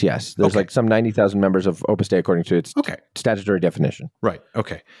statutes, yes. There's like some 90,000 members of Opus Dei according to its statutory definition. Right.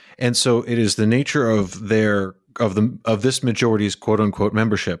 Okay. And so it is the nature of this majority's quote-unquote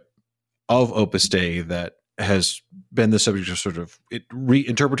membership of Opus Dei that has been the subject of sort of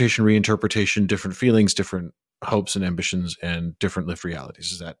reinterpretation, different feelings, different hopes and ambitions, and different lived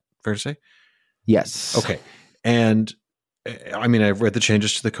realities. Is that fair to say? Yes. Okay. And I mean, I've read the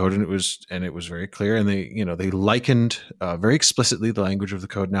changes to the code, and it was very clear. And they likened very explicitly, the language of the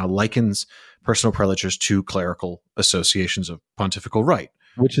code now likens personal prelatures to clerical associations of pontifical right,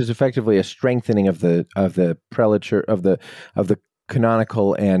 which is effectively a strengthening of the prelature of the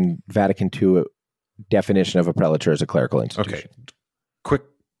canonical and Vatican II definition of a prelature as a clerical institution. Okay.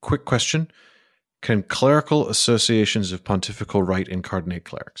 Quick question: can clerical associations of pontifical right incardinate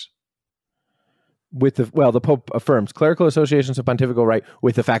clerics? The Pope affirms clerical associations of pontifical right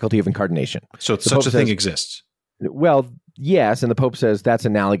with the faculty of incarnation. So such a thing exists? Well, yes, and the Pope says that's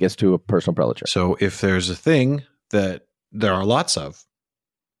analogous to a personal prelature. So if there's a thing that there are lots of,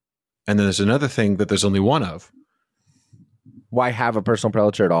 and then there's another thing that there's only one of, why have a personal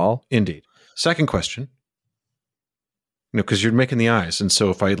prelature at all? Indeed. Second question, because you're making the eyes, and so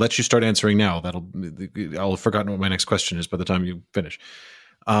if I let you start answering now, I'll have forgotten what my next question is by the time you finish.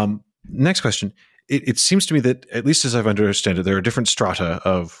 Next question. It seems to me that, at least as I've understood it, there are different strata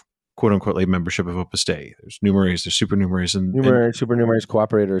of quote unquote lay membership of Opus Dei. There's numeraries, there's supernumeraries, and supernumeraries,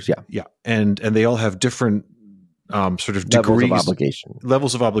 cooperators. Yeah. And they all have different sort of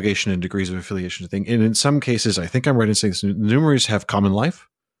levels of obligation and degrees of affiliation. And in some cases, I think I'm right in saying this, numeraries have common life.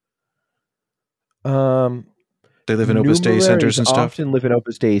 They live in Opus Dei centers and stuff? Often live in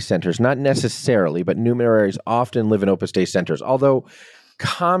Opus Dei centers. Not necessarily, but numeraries often live in Opus Dei centers. Although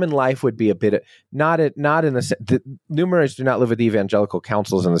common life would be a bit not in the numeraries do not live at the evangelical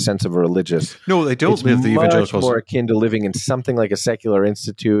councils in the sense of a religious. No, they don't live at the evangelicals. Much more akin to living in something like a secular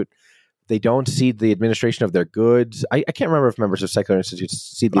institute. They don't cede the administration of their goods. I can't remember if members of secular institutes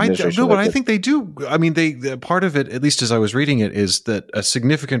cede the administration. No, but I think they do. I mean, part of it, at least as I was reading it, is that a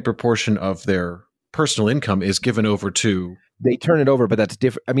significant proportion of their personal income is given over to. They turn it over, but that's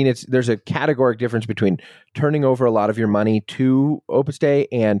different. I mean, there's a categoric difference between turning over a lot of your money to Opus Dei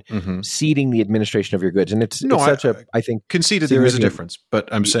and ceding the administration of your goods. And I think conceded there is a difference, but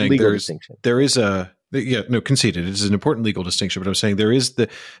I'm saying conceded. It is an important legal distinction, but I'm saying there is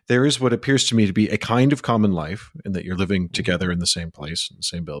what appears to me to be a kind of common life in that you're living together in the same place, in the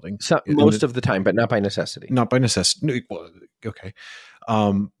same building. Most of the time, but not by necessity. Not by necessity. Well, okay.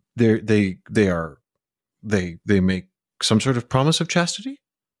 They make some sort of promise of chastity? ?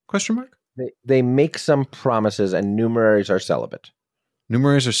 They make some promises, and numeraries are celibate.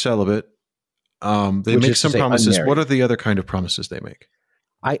 Numeraries are celibate. They make some promises. Unmarried. What are the other kind of promises they make?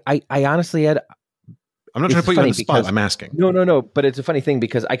 I honestly, Ed, I'm not trying to put you on the spot. I'm asking. No. But it's a funny thing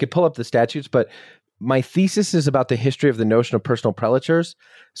because I could pull up the statutes, but my thesis is about the history of the notion of personal prelatures.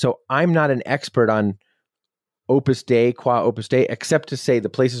 So I'm not an expert on Opus Dei, qua Opus Dei, except to say the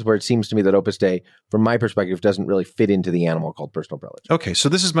places where it seems to me that Opus Dei, from my perspective, doesn't really fit into the animal called personal prelature. Okay, so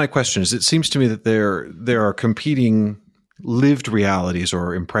this is my question. Is it seems to me that there are competing lived realities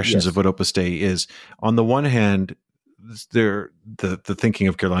or impressions of what Opus Dei is. On the one hand, the thinking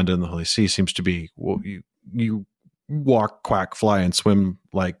of Ghirlanda and the Holy See seems to be, well, you walk, quack, fly, and swim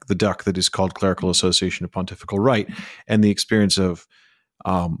like the duck that is called Clerical Association of Pontifical Right. And the experience of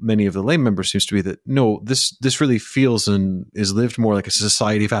many of the lay members seems to be that, no, this really feels and is lived more like a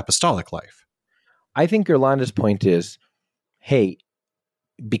society of apostolic life. I think Yolanda's point is, hey,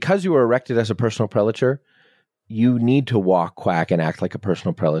 because you were erected as a personal prelature, you need to walk, quack, and act like a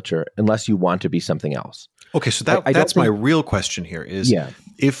personal prelature unless you want to be something else. Okay, so that's my real question here is,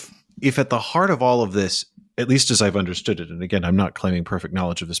 if at the heart of all of this, at least as I've understood it, and again, I'm not claiming perfect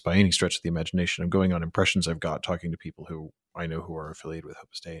knowledge of this by any stretch of the imagination. I'm going on impressions I've got talking to people who I know who are affiliated with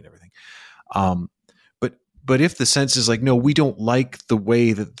Opus Dei and everything. But if the sense is like, no, we don't like the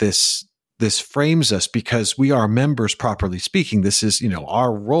way that this frames us because we are members, properly speaking. This is,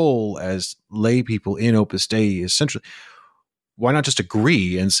 our role as lay people in Opus Dei is essentially. Why not just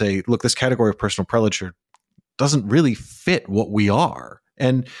agree and say, look, this category of personal prelature doesn't really fit what we are.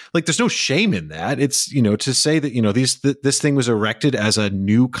 And like, there's no shame in that. It's, to say that, this thing was erected as a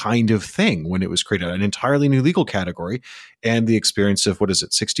new kind of thing when it was created, an entirely new legal category, and the experience of,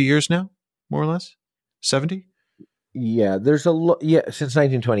 60 years now, more or less? 70? Yeah, there's since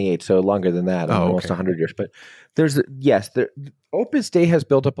 1928, so longer than that, almost 100 years. But Opus Dei has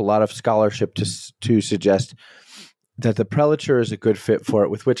built up a lot of scholarship to suggest that the prelature is a good fit for it,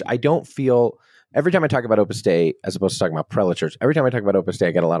 with which I don't feel. Every time I talk about Opus Dei, as opposed to talking about prelatures, every time I talk about Opus Dei,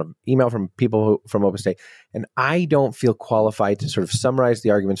 I get a lot of email from people from Opus Dei, and I don't feel qualified to sort of summarize the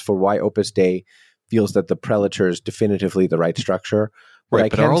arguments for why Opus Dei feels that the prelature is definitively the right structure. Right,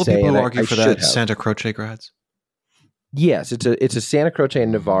 but are all the people who argue for that Santa Croce grads? Yes, it's a Santa Croce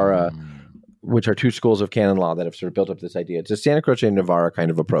and Navarra, which are two schools of canon law that have sort of built up this idea. It's a Santa Croce and Navarra kind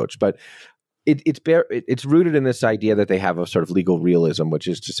of approach, but it's rooted in this idea that they have a sort of legal realism, which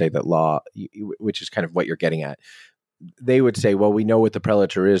is to say that law, which is kind of what you're getting at. They would say, well, we know what the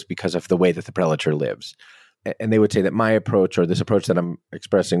prelature is because of the way that the prelature lives. And they would say that my approach, or this approach that I'm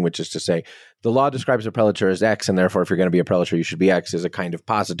expressing, which is to say the law describes a prelature as X, and therefore if you're going to be a prelature, you should be X, is a kind of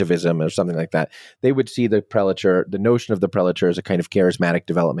positivism or something like that. They would see the prelature, the notion of the prelature, as a kind of charismatic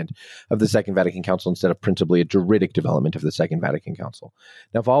development of the Second Vatican Council instead of principally a juridic development of the Second Vatican Council.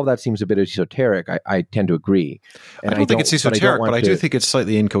 Now, if all of that seems a bit esoteric, I tend to agree. And I don't think it's esoteric, but I do think it's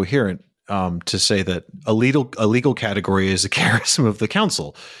slightly incoherent to say that a legal category is a charism of the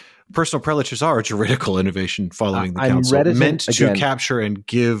council. Personal prelatures are a juridical innovation following the council, meant to capture and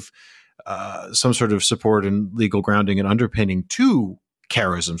give some sort of support and legal grounding and underpinning to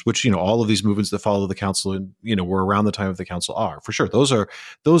charisms, which all of these movements that follow the council and were around the time of the council are for sure. Those are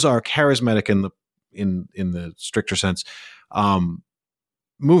charismatic in the stricter sense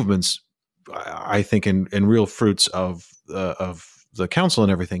movements. I think in real fruits of the council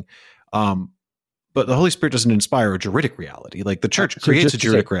and everything. But the Holy Spirit doesn't inspire a juridic reality. Like the church creates a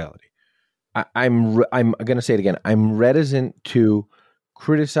juridic reality. I'm going to say it again. I'm reticent to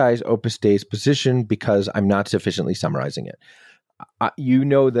criticize Opus Dei's position because I'm not sufficiently summarizing it.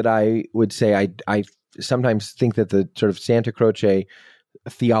 That I would say I sometimes think that the sort of Santa Croce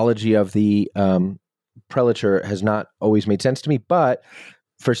theology of the prelature has not always made sense to me. But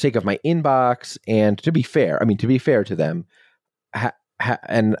for sake of my inbox and to be fair to them,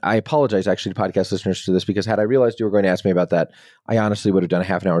 and I apologize actually to podcast listeners to this, because had I realized you were going to ask me about that, I honestly would have done a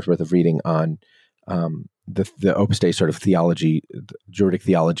half an hour's worth of reading on the Opus Dei sort of theology, juridic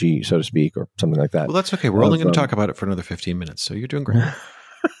theology, so to speak, or something like that. Well, that's okay. We're only going to talk about it for another 15 minutes, so you're doing great.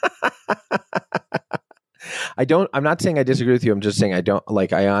 I'm not saying I disagree with you. I'm just saying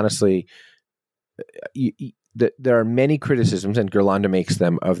I honestly, there are many criticisms, and Gerlanda makes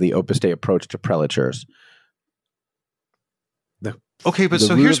them, of the Opus Dei approach to prelatures. Okay, but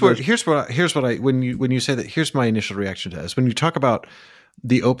so here's what I when you say that, here's my initial reaction to this. When you talk about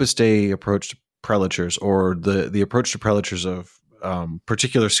the Opus Dei approach to prelatures, or the approach to prelatures of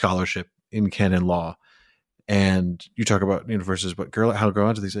particular scholarship in canon law, and you talk about versus what how go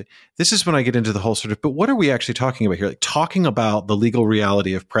on to these, this is when I get into the whole sort of, but what are we actually talking about here? Like talking about the legal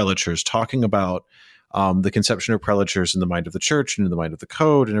reality of prelatures, talking about the conception of prelatures in the mind of the church and in the mind of the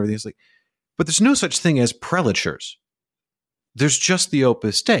code and everything. It's like, but there's no such thing as prelatures. There's just the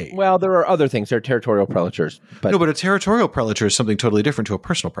Opus Dei. Well, there are other things. There are territorial prelatures. But a territorial prelature is something totally different to a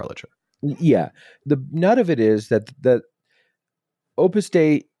personal prelature. Yeah. The nut of it is that the Opus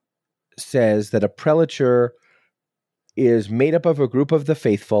Dei says that a prelature is made up of a group of the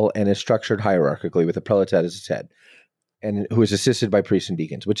faithful and is structured hierarchically with a prelate as its head, and who is assisted by priests and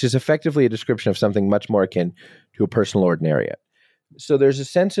deacons, which is effectively a description of something much more akin to a personal ordinariate. So there's a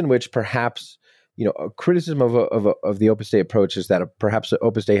sense in which perhaps a criticism of the Opus Dei approach is that perhaps the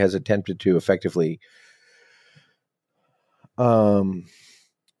Opus Dei has attempted to effectively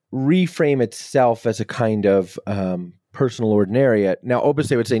reframe itself as a kind of personal ordinariate. Now, Opus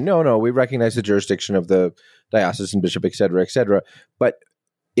Dei would say, no, we recognize the jurisdiction of the diocesan bishop, et cetera, but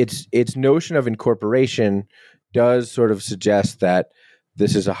its notion of incorporation does sort of suggest that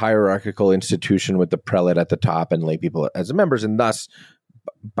this is a hierarchical institution with the prelate at the top and lay people as members, and thus,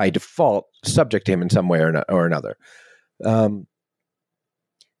 by default, subject to him in some way or another.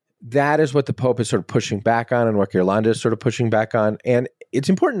 That is what the Pope is sort of pushing back on and what Ghirlanda is sort of pushing back on. And it's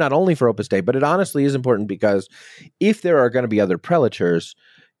important not only for Opus Dei, but it honestly is important because if there are going to be other prelatures,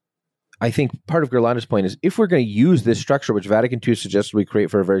 I think part of Ghirlanda's point is if we're going to use this structure, which Vatican II suggests we create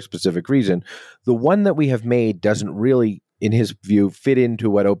for a very specific reason, the one that we have made doesn't really, in his view, fit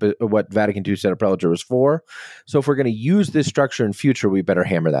into what Vatican II said a prelature was for. So if we're going to use this structure in future, we better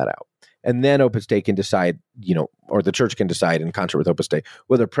hammer that out. And then Opus Dei can decide, or the church can decide in concert with Opus Dei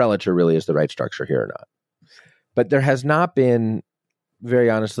whether prelature really is the right structure here or not. But there has not been,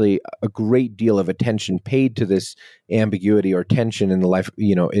 very honestly, a great deal of attention paid to this ambiguity or tension in the life,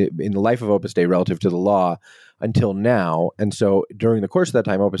 in the life of Opus Dei relative to the law until now. And so during the course of that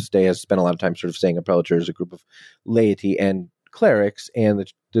time, Opus Dei has spent a lot of time sort of saying a prelature is a group of laity and clerics, and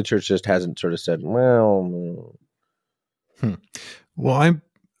the church just hasn't sort of said, well. Well,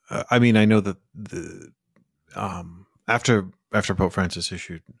 I mean, I know that after Pope Francis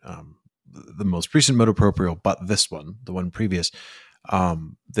issued the most recent motu proprio, but this one, the one previous,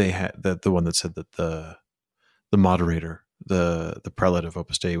 they had the one that said that the moderator, the prelate of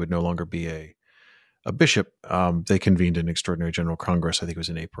Opus Dei, would no longer be a bishop. They convened an extraordinary general congress. I think it was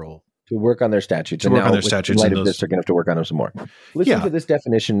in April. To work on their statutes. In light of this, they're going to have to work on them some more. Listen to this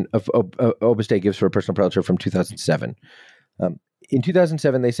definition of Opus Dei gives for a personal prelature from 2007. In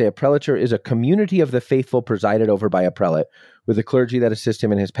 2007, they say a prelature is a community of the faithful presided over by a prelate with a clergy that assist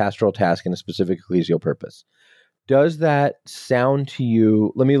him in his pastoral task and a specific ecclesial purpose. Does that sound to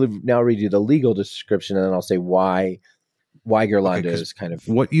you? Let me now read you the legal description, and then I'll say why Ghirlanda is kind of...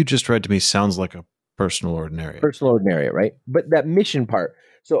 What you just read to me sounds like a personal ordinariate. Personal ordinariate, right? But that mission part.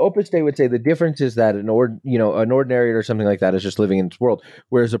 So Opus Dei would say the difference is that an ordinariate or something like that is just living in this world,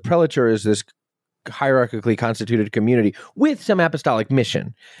 whereas a prelature is this hierarchically constituted community with some apostolic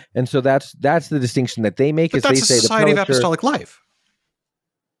mission. And so that's the distinction that they make. But that's a society of apostolic life.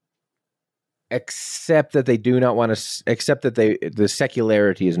 Except that they do not want to, except that the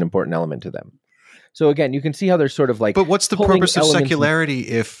secularity is an important element to them. So again, you can see how there's sort of like... But what's the purpose of secularity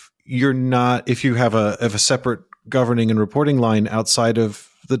if you have a separate governing and reporting line outside of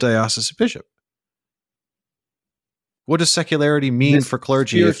the diocesan bishop? What does secularity mean for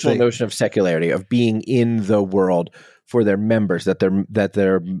clergy? Spiritual notion of secularity, of being in the world for their members, that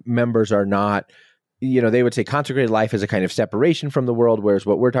their members are not, they would say consecrated life is a kind of separation from the world, whereas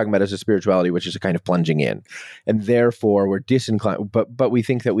what we're talking about is a spirituality, which is a kind of plunging in. And therefore we're disinclined, but we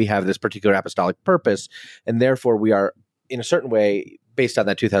think that we have this particular apostolic purpose, and therefore we are, in a certain way, based on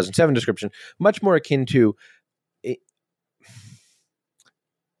that 2007 description, much more akin to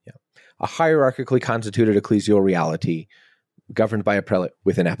a hierarchically constituted ecclesial reality governed by a prelate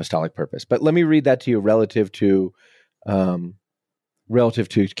with an apostolic purpose. But let me read that to you relative to Canon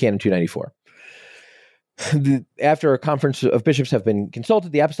 294. After a conference of bishops have been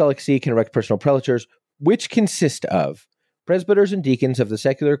consulted, the Apostolic See can erect personal prelatures, which consist of presbyters and deacons of the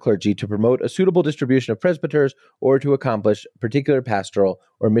secular clergy to promote a suitable distribution of presbyters or to accomplish particular pastoral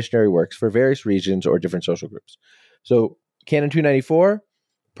or missionary works for various regions or different social groups. So Canon 294,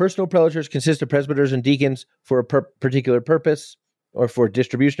 personal prelatures consist of presbyters and deacons for a particular purpose or for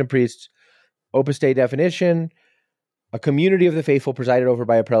distribution of priests. Opus Dei definition, a community of the faithful presided over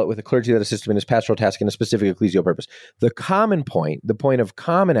by a prelate with a clergy that assists him in his pastoral task and a specific ecclesial purpose. The common point, the point of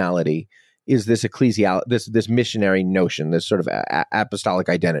commonality, is this this missionary notion, this sort of apostolic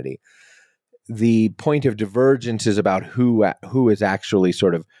identity. The point of divergence is about who is actually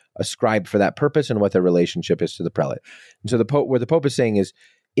sort of ascribed for that purpose and what their relationship is to the prelate. And so what the Pope is saying is,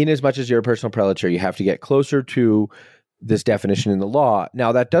 in as much as you're a personal prelature, you have to get closer to this definition in the law.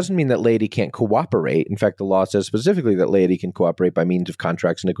 Now, that doesn't mean that laity can't cooperate. In fact, the law says specifically that laity can cooperate by means of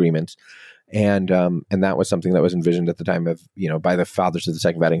contracts and agreements. And that was something that was envisioned at the time of, by the fathers of the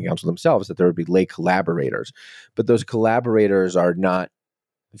Second Vatican Council themselves, that there would be lay collaborators. But those collaborators are not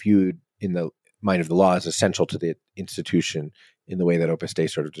viewed in the mind of the law as essential to the institution in the way that Opus Dei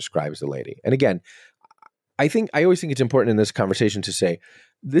sort of describes the laity. And again, I always think it's important in this conversation to say,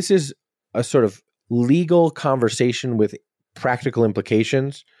 this is a sort of legal conversation with practical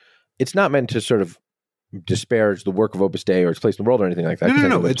implications. It's not meant to sort of disparage the work of Opus Dei or its place in the world or anything like that.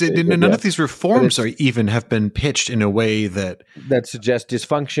 No. None of these reforms have been pitched in a way that suggests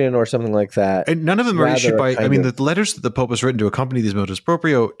dysfunction or something like that. And none of them are issued by. I mean, the letters that the Pope has written to accompany these motus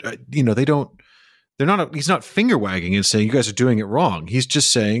proprio, they're not. He's not finger wagging and saying you guys are doing it wrong. He's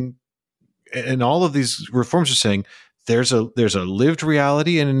just saying, and all of these reforms are saying there's a lived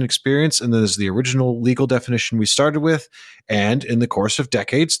reality and an experience, and there's the original legal definition we started with, and in the course of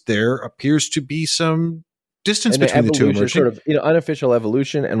decades, there appears to be some distance between the two emerging. Sort of unofficial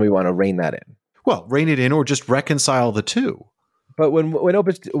evolution, and we want to rein that in. Well, rein it in, or just reconcile the two. But when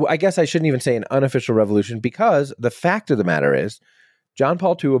Opus, I guess I shouldn't even say an unofficial revolution, because the fact of the matter is, John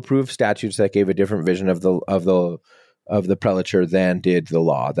Paul II approved statutes that gave a different vision of the prelature than did the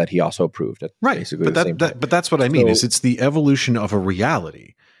law that he also approved. Right, but that's what I mean. It's the evolution of a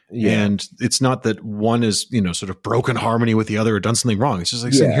reality, and it's not that one is sort of broken harmony with the other or done something wrong. It's just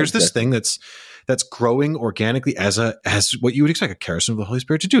like saying, here's this thing that's growing organically as what you would expect a charism of the Holy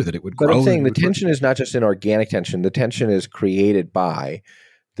Spirit to do. That it would grow. But I'm saying the tension is not just an organic tension. The tension is created by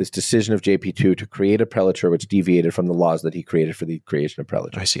this decision of JP2 to create a prelature which deviated from the laws that he created for the creation of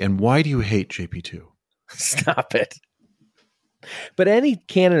prelature. I see. And why do you hate JP2? Stop it. But any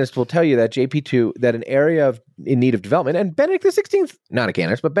canonist will tell you that JP2, that an area in need of development, and Benedict XVI, not a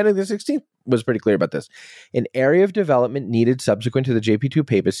canonist, but Benedict XVI was pretty clear about this. An area of development needed subsequent to the JP2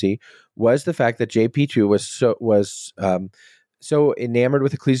 papacy was the fact that JP2 was so enamored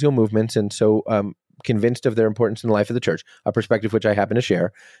with ecclesial movements and so convinced of their importance in the life of the church, a perspective which I happen to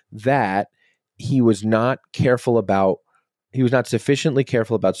share, that he was not sufficiently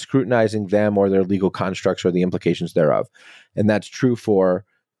careful about scrutinizing them or their legal constructs or the implications thereof. And that's true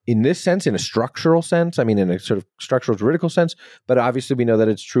in this sense, in a structural sense, I mean, in a sort of structural juridical sense, but obviously we know that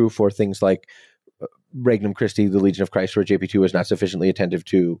it's true for things like Regnum Christi, the Legion of Christ, where JP2 was not sufficiently attentive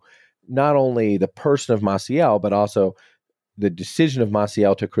to not only the person of Maciel, but also the decision of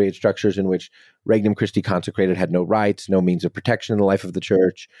Maciel to create structures in which Regnum Christi consecrated had no rights, no means of protection in the life of the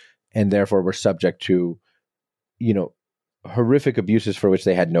church, and therefore were subject to, horrific abuses for which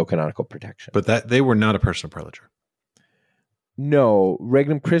they had no canonical protection. But that they were not a personal prelature. No,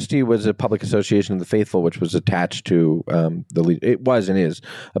 Regnum Christi was a public association of the faithful, which was attached to it was and is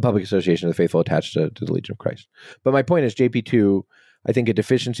a public association of the faithful attached to the Legion of Christ. But my point is, JP2, I think a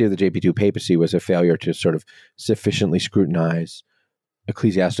deficiency of the JP2 papacy was a failure to sort of sufficiently scrutinize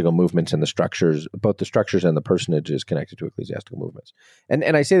ecclesiastical movements and the structures, both the structures and the personages connected to ecclesiastical movements. And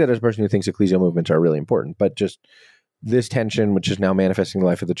I say that as a person who thinks ecclesial movements are really important, but just this tension, which is now manifesting in the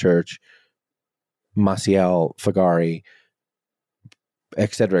life of the church, Maciel, Fagari,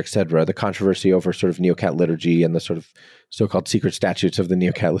 et cetera, the controversy over sort of Neo-Cat liturgy and the sort of so-called secret statutes of the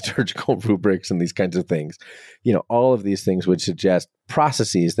Neo-Cat liturgical rubrics and these kinds of things. All of these things would suggest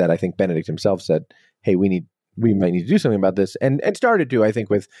processes that I think Benedict himself said, hey, we might need to do something about this. And started to, I think,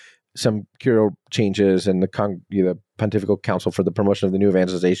 with some curial changes and the Pontifical Council for the Promotion of the New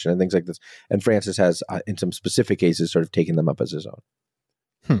Evangelization and things like this. And Francis has, in some specific cases, sort of taken them up as his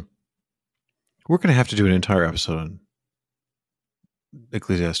own. We're going to have to do an entire episode on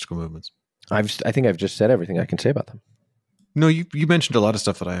ecclesiastical movements. I think I've just said everything I can say about them. No, you mentioned a lot of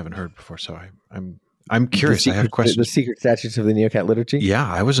stuff that I haven't heard before, so I'm curious. I have questions. The secret statutes of the Neo-Cat liturgy? Yeah,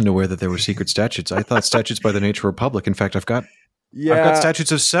 I wasn't aware that there were secret statutes. I thought statutes by the nature were public. In fact, I've got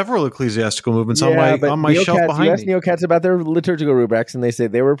statutes of several ecclesiastical movements on my shelf behind me. You ask Neo-Cats about their liturgical rubrics, and they say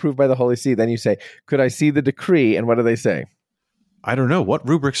they were approved by the Holy See. Then you say, could I see the decree? And what do they say? I don't know. What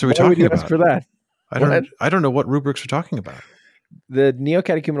rubrics are we talking about? Ask for that? I don't know what rubrics we're talking about. The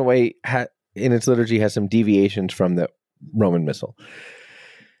Neo-Catechumenal Way in its liturgy has some deviations from the Roman Missal.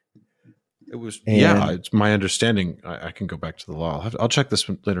 It was it's my understanding. I can go back to the law. I'll check this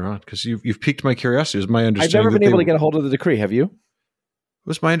one later on because you've piqued my curiosity. It was my understanding. I've never been able to get a hold of the decree. Have you? It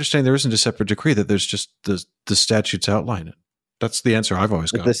was my understanding there isn't a separate decree, that there's just the statutes outline it. That's the answer I've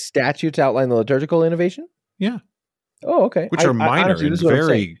always got. The statutes outline the liturgical innovation? Yeah. Oh, okay. Which are minor and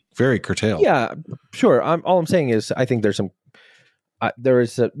very, very curtailed. Yeah, sure. All I'm saying is I think there's some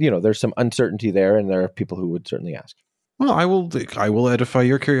there's some uncertainty there, and there are people who would certainly ask. Well, I will edify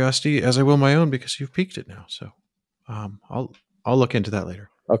your curiosity as I will my own because you've piqued it now. So I'll look into that later.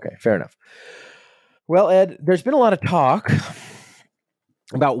 Okay, fair enough. Well, Ed, there's been a lot of talk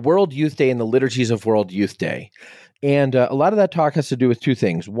about World Youth Day and the liturgies of World Youth Day. And a lot of that talk has to do with two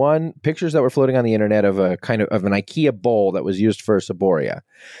things. One, pictures that were floating on the internet of a kind of an IKEA bowl that was used for Saboria.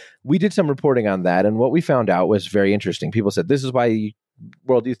 We did some reporting on that, and what we found out was very interesting. People said, this is why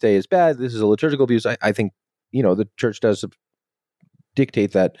World Youth Day is bad. This is a liturgical abuse. I think, the church does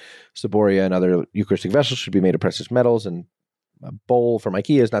dictate that Saboria and other Eucharistic vessels should be made of precious metals, and bowl from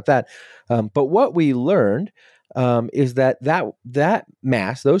IKEA is not that. But what we learned is that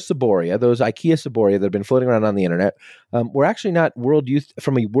mass, those ciboria, those IKEA ciboria that have been floating around on the internet, were actually not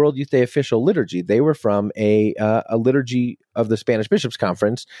from a World Youth Day official liturgy. They were from a liturgy of the Spanish Bishops'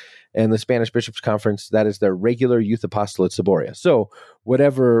 Conference, and the Spanish Bishops' Conference, that is their regular youth apostolate ciboria. So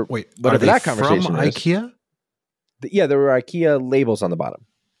whatever that conversation from is, IKEA? Yeah, there were IKEA labels on the bottom.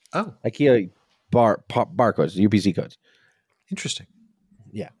 Oh, IKEA barcodes, UPC codes. Interesting.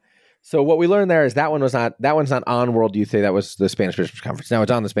 Yeah. So what we learned there is that one's not on World Youth Day. That was the Spanish Bishops' Conference. Now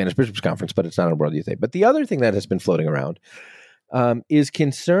it's on the Spanish Bishops' Conference, but it's not on World Youth Day. But the other thing that has been floating around is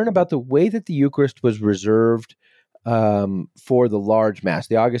concern about the way that the Eucharist was reserved for the large Mass,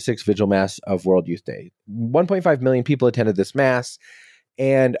 the August 6th Vigil Mass of World Youth Day. 1.5 million people attended this Mass,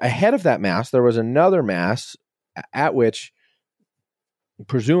 and ahead of that Mass, there was another Mass at which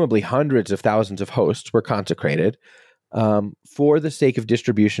presumably hundreds of thousands of hosts were consecrated for the sake of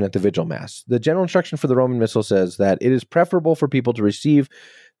distribution at the Vigil Mass. The general instruction for the Roman Missal says that it is preferable for people to receive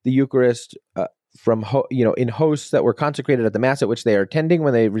the Eucharist from in hosts that were consecrated at the Mass at which they are attending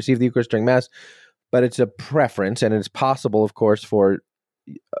when they receive the Eucharist during Mass, but it's a preference, and it's possible, of course, for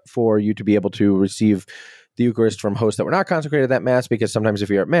you to be able to receive the Eucharist from hosts that were not consecrated at that Mass, because sometimes if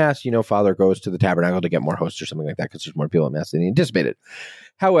you're at Mass, Father goes to the tabernacle to get more hosts or something like that because there's more people at Mass than he anticipated.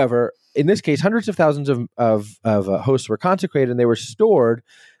 However, in this case, hundreds of thousands of hosts were consecrated, and they were stored.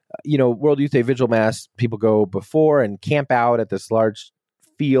 World Youth Day Vigil Mass, people go before and camp out at this large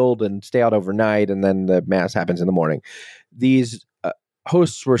field and stay out overnight, and then the Mass happens in the morning. These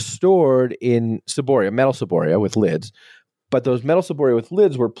hosts were stored in ciboria, metal ciboria with lids, but those metal ciboria with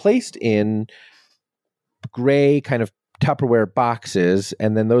lids were placed in gray kind of Tupperware boxes,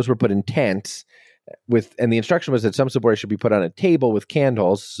 and then those were put in tents and the instruction was that some ciboria should be put on a table with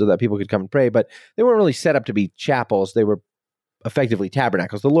candles so that people could come and pray, but they weren't really set up to be chapels. They were effectively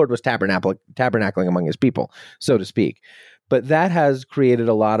tabernacles. The Lord was tabernacling among his people, so to speak. But that has created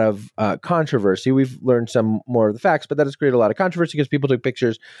a lot of controversy. We've learned some more of the facts, but that has created a lot of controversy because people took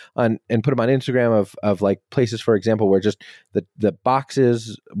pictures and put them on Instagram of like places, for example, where just the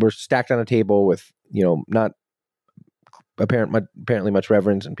boxes were stacked on a table with, not apparently much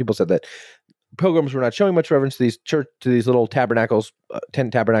reverence. And people said that pilgrims were not showing much reverence to these little tabernacles,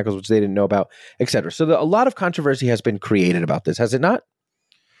 tent tabernacles, which they didn't know about, etc. So a lot of controversy has been created about this, has it not?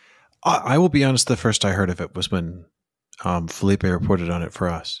 I will be honest. The first I heard of it was when Felipe reported on it for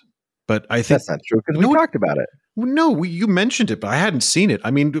us. But I think that's not true because we talked about it. No, you mentioned it, but I hadn't seen it.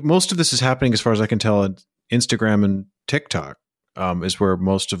 I mean, most of this is happening, as far as I can tell, on Instagram and TikTok is where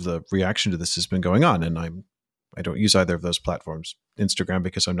most of the reaction to this has been going on. And I don't use either of those platforms. Instagram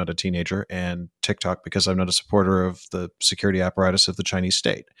because I'm not a teenager, and TikTok because I'm not a supporter of the security apparatus of the Chinese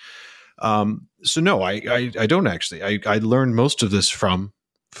state. So no, I don't actually. I learned most of this from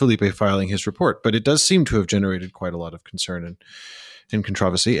Felipe filing his report, but it does seem to have generated quite a lot of concern and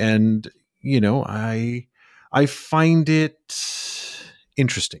controversy. And, I find it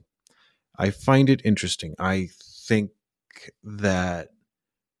interesting. I think that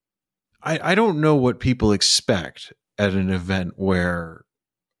I don't know what people expect at an event where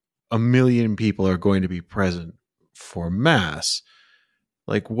 1 million people are going to be present for Mass.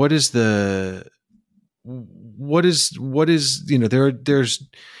 Like, there's, it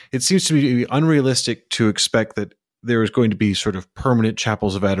seems to be unrealistic to expect that there is going to be sort of permanent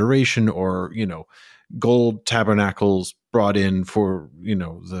chapels of adoration or, gold tabernacles brought in for,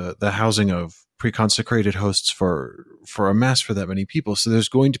 the housing of pre-consecrated hosts for a Mass for that many people. So there's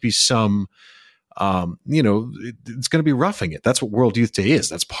going to be some, it's going to be roughing it. That's what World Youth Day is.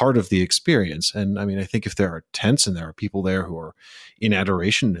 That's part of the experience. And I mean, I think if there are tents and there are people there who are in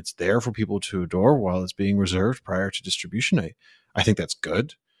adoration, it's there for people to adore while it's being reserved prior to distribution. I think that's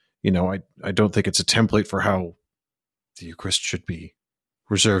good. I don't think it's a template for how the Eucharist should be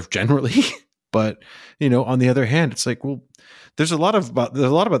reserved generally. But, on the other hand, it's like, well, there's a lot about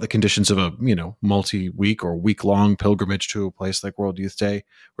the conditions of a, multi-week or week-long pilgrimage to a place like World Youth Day,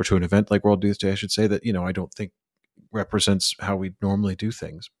 or to an event like World Youth Day, I should say, that, I don't think represents how we normally do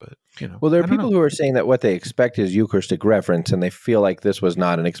things. But, well, there are people who are saying that what they expect is Eucharistic reverence, and they feel like this was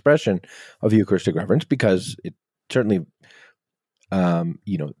not an expression of Eucharistic reverence because it certainly,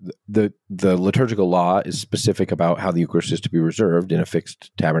 the liturgical law is specific about how the Eucharist is to be reserved in a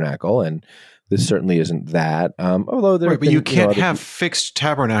fixed tabernacle, and this certainly isn't that. Although but you can't have fixed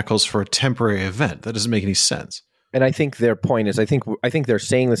tabernacles for a temporary event. That doesn't make any sense. And I think their point is, I think they're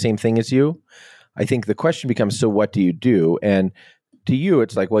saying the same thing as you. I think the question becomes, so what do you do? And to you,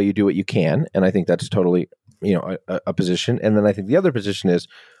 it's like, well, you do what you can, and I think that's totally, a position. And then I think the other position is,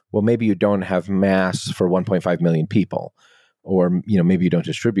 well, maybe you don't have Mass for 1.5 million people. or, maybe you don't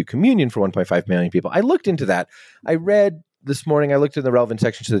distribute communion for 1.5 million people. I looked into that. I read this morning, I looked in the relevant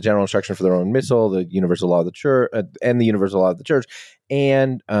sections to the general instruction for the Roman Missal, the universal law of the church, and the universal law of the church,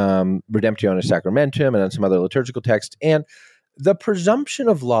 and Redemptionis Sacramentum, and then some other liturgical texts. And the presumption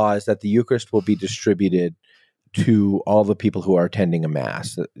of law is that the Eucharist will be distributed to all the people who are attending a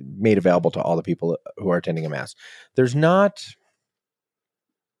Mass, made available to all the people who are attending a Mass. There's not...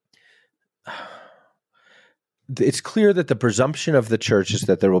 It's clear that the presumption of the church is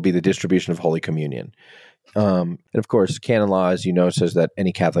that there will be the distribution of Holy Communion. And of course, canon law, as you know, says that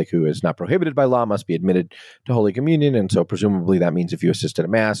any Catholic who is not prohibited by law must be admitted to Holy Communion. And so presumably that means if you assist at a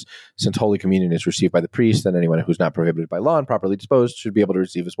Mass, since Holy Communion is received by the priest, then anyone who's not prohibited by law and properly disposed should be able to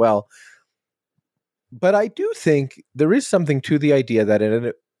receive as well. But I do think there is something to the idea that,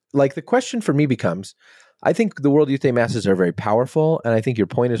 the question for me becomes, I think the World Youth Day Masses are very powerful, and I think your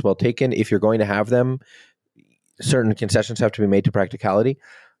point is well taken. If you're going to have them, certain concessions have to be made to practicality.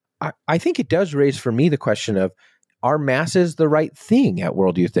 I think it does raise for me the question of, are Masses the right thing at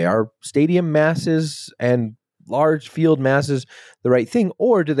World Youth Day? Are stadium Masses and large field Masses the right thing?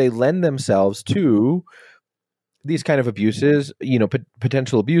 Or do they lend themselves to these kind of abuses,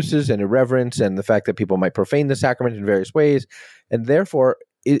 potential abuses and irreverence, and the fact that people might profane the sacrament in various ways? And therefore,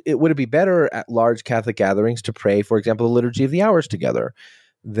 would it be better at large Catholic gatherings to pray, for example, the Liturgy of the Hours together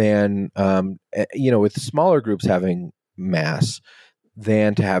than, with smaller groups having Mass,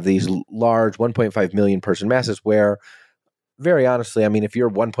 than to have these large 1.5 million person Masses where, very honestly, if you're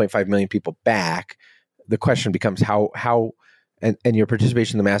 1.5 million people back, the question becomes how and your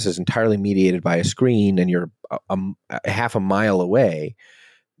participation in the Mass is entirely mediated by a screen and you're half a mile away.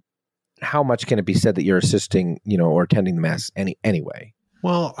 How much can it be said that you're assisting, or attending the Mass anyway?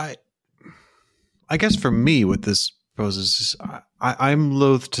 Well, I guess for me, what this poses is I'm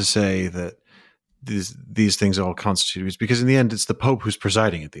loath to say that these things all constitute abuse, because in the end, it's the Pope who's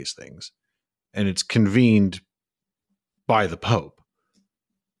presiding at these things, and it's convened by the Pope,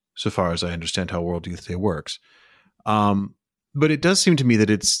 so far as I understand how World Youth Day works. But it does seem to me that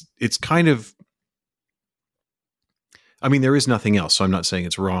it's kind of, there is nothing else, so I'm not saying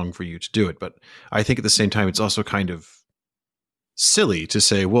it's wrong for you to do it, but I think at the same time, it's also kind of silly to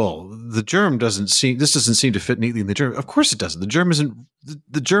say, well, this doesn't seem to fit neatly in the germ. Of course it doesn't. The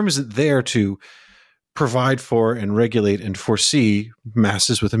germ isn't there to provide for and regulate and foresee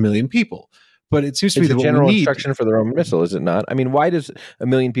Masses with 1 million people. But it seems to me that what we need... It's a general instruction for the Roman Missal, is it not? Why does 1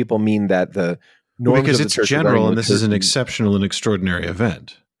 million people mean that the norms because of the it's church general, and this is an exceptional and extraordinary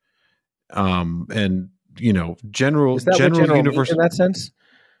event. And general, is that general, what universal in that sense.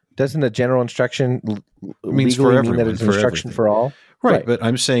 Doesn't the general instruction means for everyone, mean that it's an instruction for all? Right. But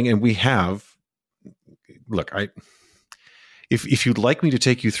I'm saying, and we have, look, if you'd like me to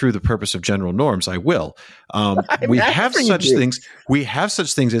take you through the purpose of general norms, I will. We have such things. We have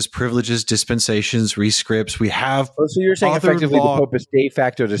such things as privileges, dispensations, rescripts. We have. So you're saying effectively the Pope is de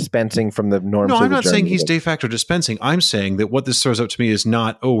facto dispensing from the norms? No, of I'm not saying he's de facto dispensing. I'm saying that what this throws up to me is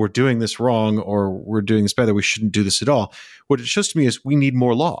not, oh, we're doing this wrong or we're doing this better. We shouldn't do this at all. What it shows to me is we need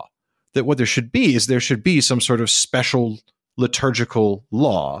more law. That what there should be some sort of special liturgical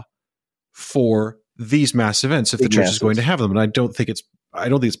law for these mass events if the church is going to have them. And I don't think it's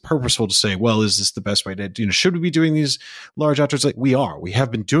purposeful to say, well, is this the best way to, should we be doing these large outdoors? Like we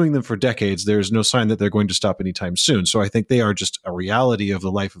have been doing them for decades. There's no sign that they're going to stop anytime soon. So I think they are just a reality of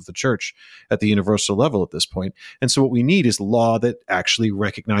the life of the church at the universal level at this point. And so what we need is law that actually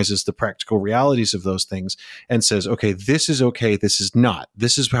recognizes the practical realities of those things and says, okay, this is not.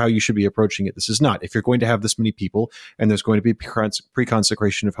 This is how you should be approaching it. This is not. If you're going to have this many people and there's going to be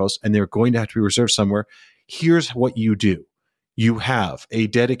pre-consecration of hosts and they're going to have to be reserved somewhere, here's what you do. You have a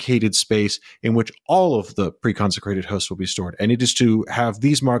dedicated space in which all of the pre-consecrated hosts will be stored. And it is to have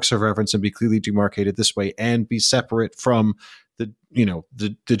these marks of reverence and be clearly demarcated this way and be separate from the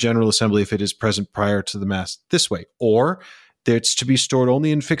General Assembly if it is present prior to the Mass this way. Or it's to be stored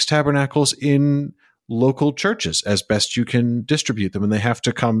only in fixed tabernacles in local churches as best you can distribute them. And they have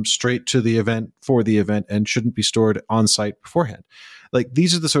to come straight to the event for the event and shouldn't be stored on site beforehand. Like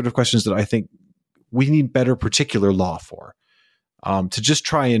these are the sort of questions that I think we need better particular law for. To just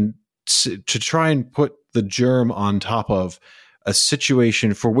try and put the germ on top of a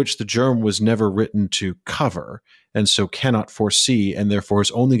situation for which the germ was never written to cover and so cannot foresee and therefore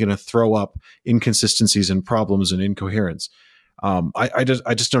is only going to throw up inconsistencies and problems and incoherence. I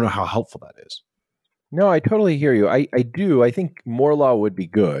just don't know how helpful that is. No, I totally hear you. I do. I think more law would be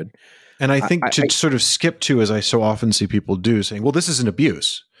good. And I think to sort of skip to, as I so often see people do, saying, well, this is an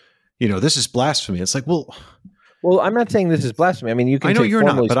abuse. This is blasphemy. It's like, well, Well, I'm not saying this is blasphemy. I mean, you can. I know you're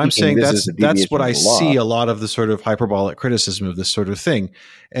not, but I'm saying that's what I see a law. lot of the sort of hyperbolic criticism of this sort of thing,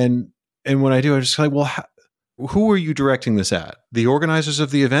 and when I do, I'm just like, well, who are you directing this at? The organizers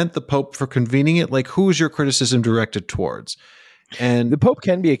of the event, the Pope for convening it? Like, who is your criticism directed towards? And the Pope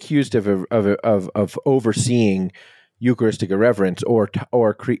can be accused of overseeing Eucharistic irreverence or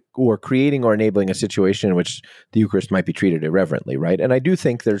creating or enabling a situation in which the Eucharist might be treated irreverently, right? And I do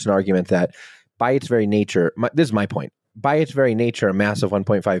think there's an argument that by its very nature, this is my point, by its very nature, a mass of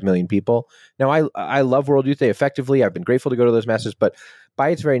 1.5 million people. Now, I love World Youth Day effectively. I've been grateful to go to those masses, but by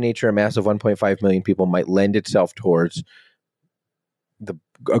its very nature, a mass of 1.5 million people might lend itself towards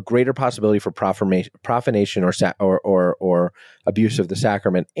a greater possibility for profanation or abuse of the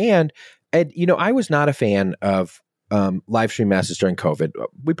sacrament. And I was not a fan of live stream masses during COVID.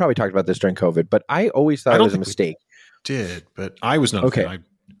 We probably talked about this during COVID, but I always thought it was a mistake. But I was not okay. a fan.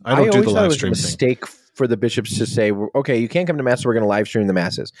 I don't do the live stream thing. It was a mistake for the bishops to say, okay, you can't come to mass, so we're going to live stream the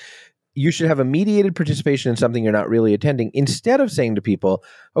masses. You should have a mediated participation in something you're not really attending, instead of saying to people,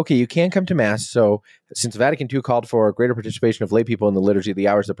 okay, you can't come to mass, so since Vatican II called for greater participation of lay people in the liturgy of the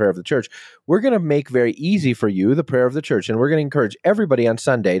hours of the prayer of the church, we're going to make very easy for you the prayer of the church, and we're going to encourage everybody on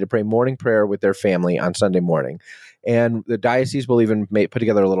Sunday to pray morning prayer with their family on Sunday morning. And the diocese will even put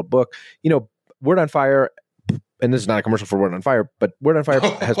together a little book. Word on Fire, and this is not a commercial for Word on Fire, but Word on Fire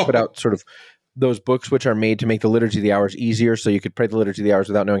has put out sort of those books which are made to make the Liturgy of the Hours easier, so you could pray the Liturgy of the Hours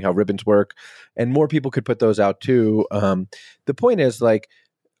without knowing how ribbons work, and more people could put those out too. The point is, like,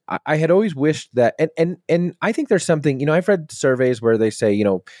 I had always wished that, and I think there's something, I've read surveys where they say,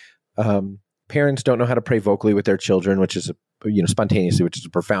 parents don't know how to pray vocally with their children, which is spontaneously, which is a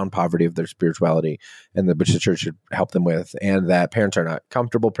profound poverty of their spirituality, and which the church should help them with, and that parents are not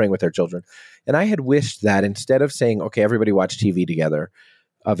comfortable praying with their children. And I had wished that instead of saying, okay, everybody watch TV together,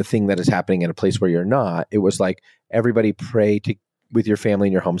 of a thing that is happening in a place where you're not, it was like, everybody pray with your family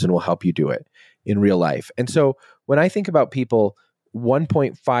in your homes, and we'll help you do it in real life. And so when I think about people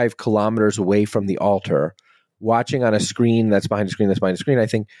 1.5 kilometers away from the altar, watching on a screen that's behind a screen that's behind a screen, I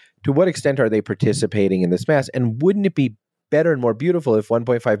think, to what extent are they participating in this mass? And wouldn't it be better and more beautiful if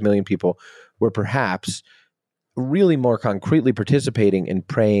 1.5 million people were perhaps really more concretely participating in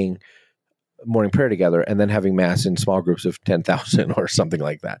praying morning prayer together, and then having mass in small groups of 10,000 or something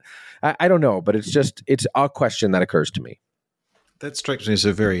like that? I don't know, but it's a question that occurs to me. That strikes me as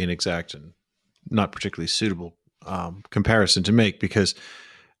a very inexact and not particularly suitable comparison to make, because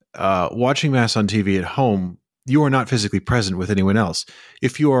watching mass on TV at home, you are not physically present with anyone else.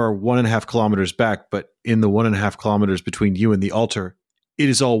 If you are 1.5 kilometers back, but in the 1.5 kilometers between you and the altar, it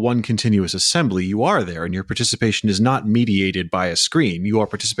is all one continuous assembly. You are there, and your participation is not mediated by a screen. You are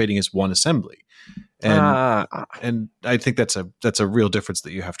participating as one assembly. And I think that's a real difference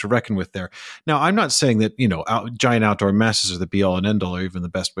that you have to reckon with there. Now, I'm not saying that, giant outdoor masses are the be all and end all, or even the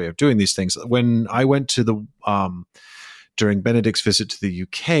best way of doing these things. When I went to during Benedict's visit to the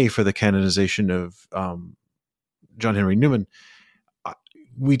UK for the canonization of John Henry Newman,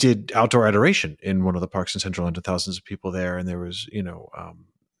 we did outdoor adoration in one of the parks in Central London, thousands of people there. And there was,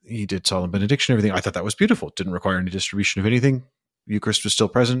 he did solemn benediction, everything. I thought that was beautiful. It didn't require any distribution of anything. Eucharist was still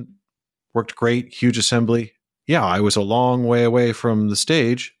present, worked great, huge assembly. Yeah, I was a long way away from the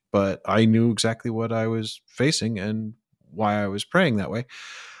stage, but I knew exactly what I was facing and why I was praying that way.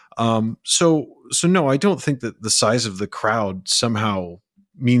 So no, I don't think that the size of the crowd somehow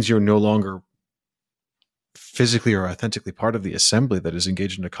means you're no longer physically or authentically part of the assembly that is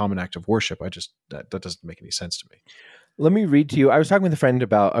engaged in a common act of worship. That doesn't make any sense to me. Let me read to you. I was talking with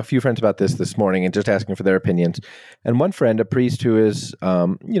a few friends about this morning, and just asking for their opinions. And one friend, a priest who is,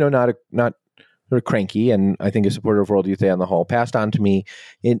 not cranky, and I think a supporter of World Youth Day on the whole, passed on to me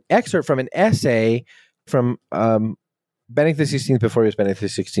an excerpt from an essay from Benedict XVI before he was Benedict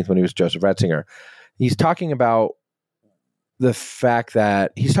XVI, when he was Joseph Ratzinger. He's talking about the fact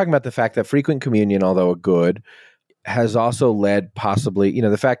that frequent communion, although a good, has also led possibly,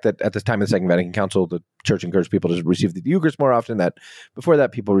 the fact that at the time of the Second Vatican Council, the Church encouraged people to receive the Eucharist more often, that before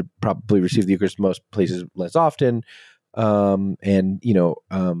that people would probably receive the Eucharist most places less often.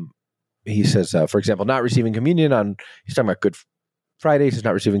 He says, for example, not receiving communion he's talking about Good Friday, he says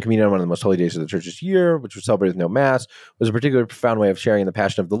not receiving communion on one of the most holy days of the Church's year, which was celebrated with no Mass, was a particularly profound way of sharing in the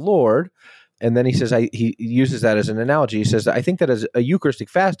Passion of the Lord. And then he says, he uses that as an analogy. He says, I think that as a Eucharistic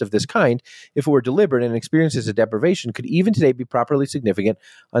fast of this kind, if it were deliberate and experienced as a deprivation, could even today be properly significant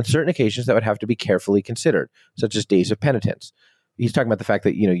on certain occasions that would have to be carefully considered, such as days of penitence. He's talking about the fact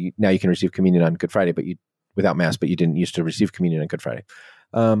that, now you can receive communion on Good Friday, without Mass, but you didn't used to receive communion on Good Friday.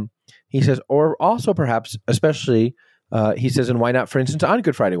 He says, or also perhaps, especially He says, and why not, for instance, on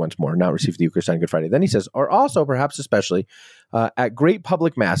Good Friday once more, not receive the Eucharist on Good Friday? Then he says, or also, perhaps especially, at great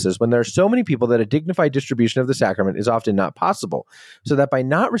public masses, when there are so many people that a dignified distribution of the sacrament is often not possible, so that by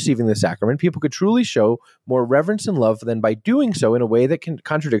not receiving the sacrament, people could truly show more reverence and love than by doing so in a way that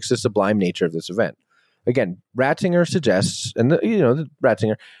contradicts the sublime nature of this event. Again, Ratzinger suggests,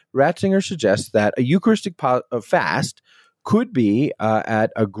 Ratzinger suggests that a Eucharistic fast could be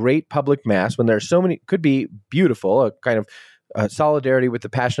at a great public mass when there are so many, could be beautiful, a kind of solidarity with the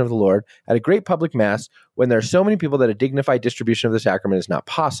passion of the Lord at a great public mass when there are so many people that a dignified distribution of the sacrament is not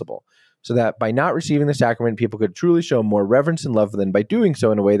possible. So that by not receiving the sacrament, people could truly show more reverence and love than by doing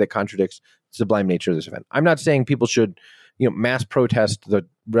so in a way that contradicts the sublime nature of this event. I'm not saying people should, mass protest the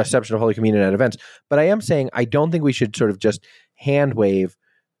reception of Holy Communion at events, but I am saying I don't think we should sort of just hand wave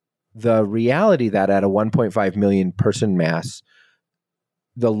the reality that at a 1.5 million person mass,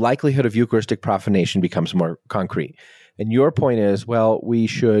 the likelihood of Eucharistic profanation becomes more concrete. And your point is, well, we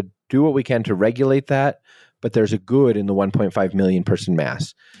should do what we can to regulate that, but there's a good in the 1.5 million person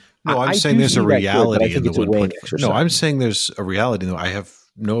mass. No, I'm saying there's a reality in the 1.5. No, I'm saying there's a reality. I have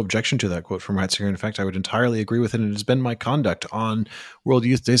no objection to that quote from Ratzinger. In fact, I would entirely agree with it. And it has been my conduct on World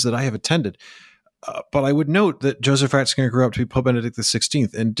Youth Days that I have attended. But I would note that Joseph Ratzinger grew up to be Pope Benedict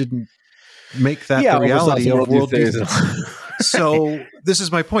XVI and didn't make that the reality of World Youth Days. So this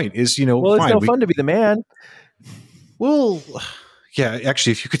is my point is, well, it's no fun to be the man. Well, yeah,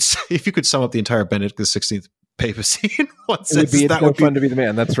 actually, if you could sum up the entire Benedict XVI papacy in one sentence, that would be fun to be the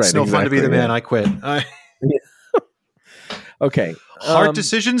man. That's right. It's no fun to be the man. I quit. Okay. Hard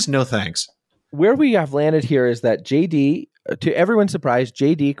decisions? No thanks. Where we have landed here is that JD, to everyone's surprise,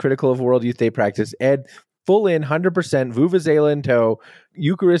 JD, critical of World Youth Day practice, Ed, full in, 100%, vuvuzela in tow,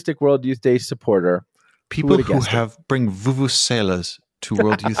 Eucharistic World Youth Day supporter. People who bring vuvuzelas to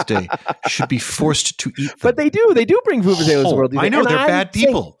World Youth Day should be forced to eat them. But they do bring vuvuzelas to World Youth Day. I know, they're bad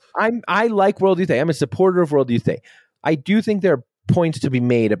people. I like World Youth Day. I'm a supporter of World Youth Day. I do think there are points to be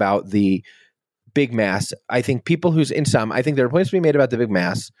made about the big mass. I think there are points to be made about the big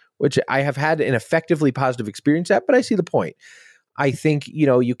mass, which I have had an effectively positive experience at, but I see the point. I think,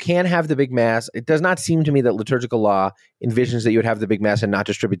 you can have the big mass. It does not seem to me that liturgical law envisions that you would have the big mass and not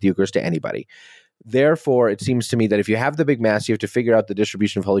distribute the Eucharist to anybody. Therefore, it seems to me that if you have the big mass, you have to figure out the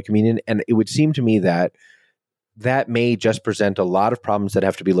distribution of Holy Communion. And it would seem to me that may just present a lot of problems that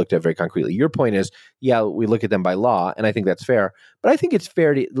have to be looked at very concretely. Your point is, yeah, we look at them by law, and I think that's fair. But I think it's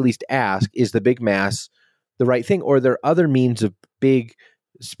fair to at least ask, is the big mass the right thing? Or are there other means of big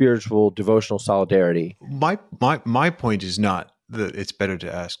spiritual, devotional solidarity? My point is not that it's better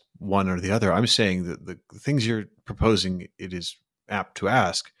to ask one or the other. I'm saying that the things you're proposing, it is apt to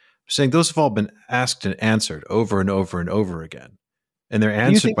ask. I'm saying those have all been asked and answered over and over and over again. And they're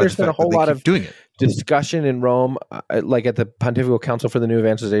answered by the fact that they keep doing it. Discussion in Rome, like at the Pontifical Council for the New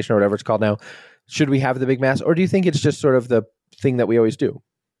Evangelization or whatever it's called now, should we have the big mass? Or do you think it's just sort of the thing that we always do?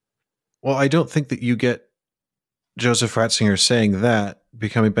 Well, I don't think that you get Joseph Ratzinger saying that,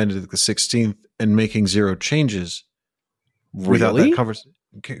 becoming Benedict XVI, and making zero changes without that conversation.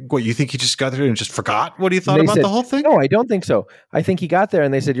 What, you think he just got there and just forgot what he thought about the whole thing? No, I don't think so. I think he got there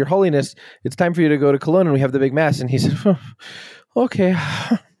and they said, Your Holiness, it's time for you to go to Cologne and we have the big mass. And he said, okay,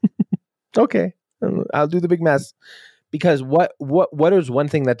 okay, I'll do the big mass. Because what is one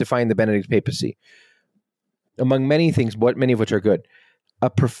thing that defined the Benedict papacy? Among many things, many of which are good, a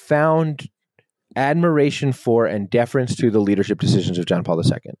profound admiration for and deference to the leadership decisions of John Paul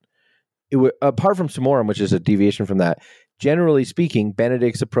II. Apart from Summorum, which is a deviation from that, generally speaking,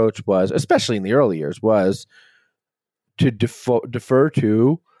 Benedict's approach was, especially in the early years, was to defer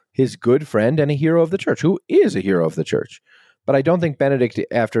to his good friend and a hero of the church, who is a hero of the church. But I don't think Benedict,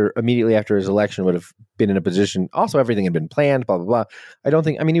 immediately after his election, would have been in a position. Also, everything had been planned, blah, blah, blah.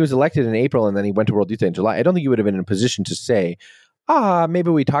 He was elected in April and then he went to World Youth Day in July. I don't think he would have been in a position to say,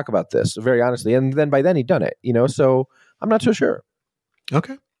 maybe we talk about this, very honestly. And then by then he'd done it, so I'm not so sure.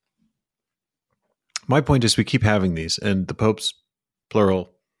 Okay. My point is we keep having these, and the popes,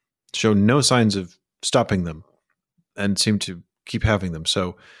 plural, show no signs of stopping them and seem to keep having them.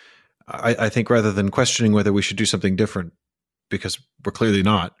 So I think rather than questioning whether we should do something different, because we're clearly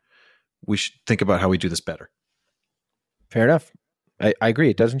not, we should think about how we do this better. Fair enough. I agree.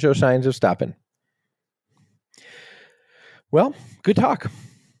 It doesn't show signs of stopping. Well, good talk.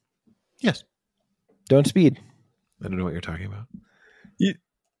 Yes. Don't speed. I don't know what you're talking about.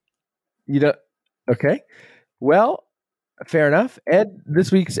 You don't... Okay. Well, fair enough. Ed,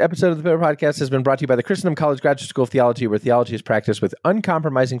 this week's episode of the Pillar Podcast has been brought to you by the Christendom College Graduate School of Theology, where theology is practiced with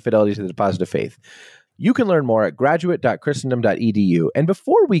uncompromising fidelity to the deposit of faith. You can learn more at graduate.christendom.edu. And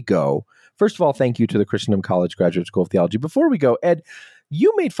before we go, first of all, thank you to the Christendom College Graduate School of Theology. Before we go, Ed,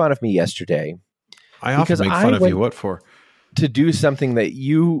 you made fun of me yesterday. I often make fun of you. What for? To do something that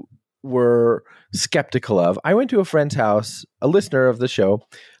you were skeptical of. I went to a friend's house, a listener of the show,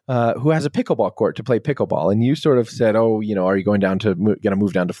 who has a pickleball court to play pickleball. And you sort of said, oh, are you going down to going to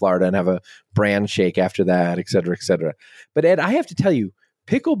move down to Florida and have a brand shake after that, et cetera, et cetera. But Ed, I have to tell you,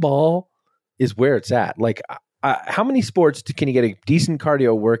 pickleball is where it's at. Like, how many sports can you get a decent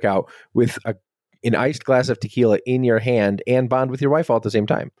cardio workout with an iced glass of tequila in your hand and bond with your wife all at the same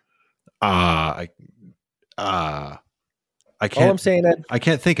time? I can't. All I'm saying, Ed, I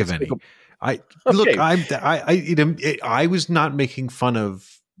can't think of any. Look, I was not making fun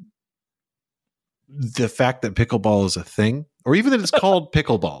of the fact that pickleball is a thing, or even that it's called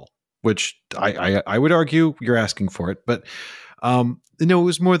pickleball, which I would argue you're asking for it. But it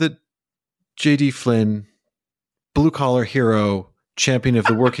was more that J.D. Flynn, blue collar hero, champion of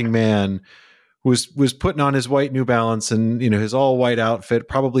the working man, was putting on his white New Balance and his all white outfit,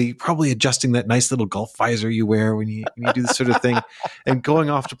 probably adjusting that nice little golf visor you wear when you do this sort of thing, and going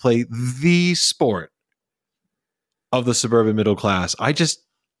off to play the sport of the suburban middle class. I just,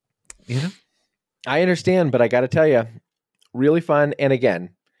 I understand, but I got to tell you, really fun. And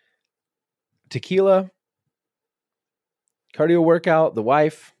again, tequila, cardio workout, the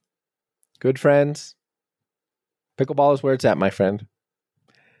wife, good friends. Pickleball is where it's at, my friend.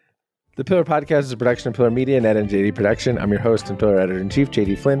 The Pillar Podcast is a production of Pillar Media and Ed and JD Production. I'm your host and Pillar Editor-in-Chief,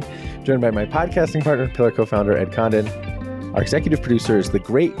 JD Flynn, joined by my podcasting partner, Pillar co-founder, Ed Condon. Our executive producer is the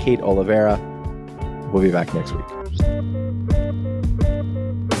great Kate Oliveira. We'll be back next week.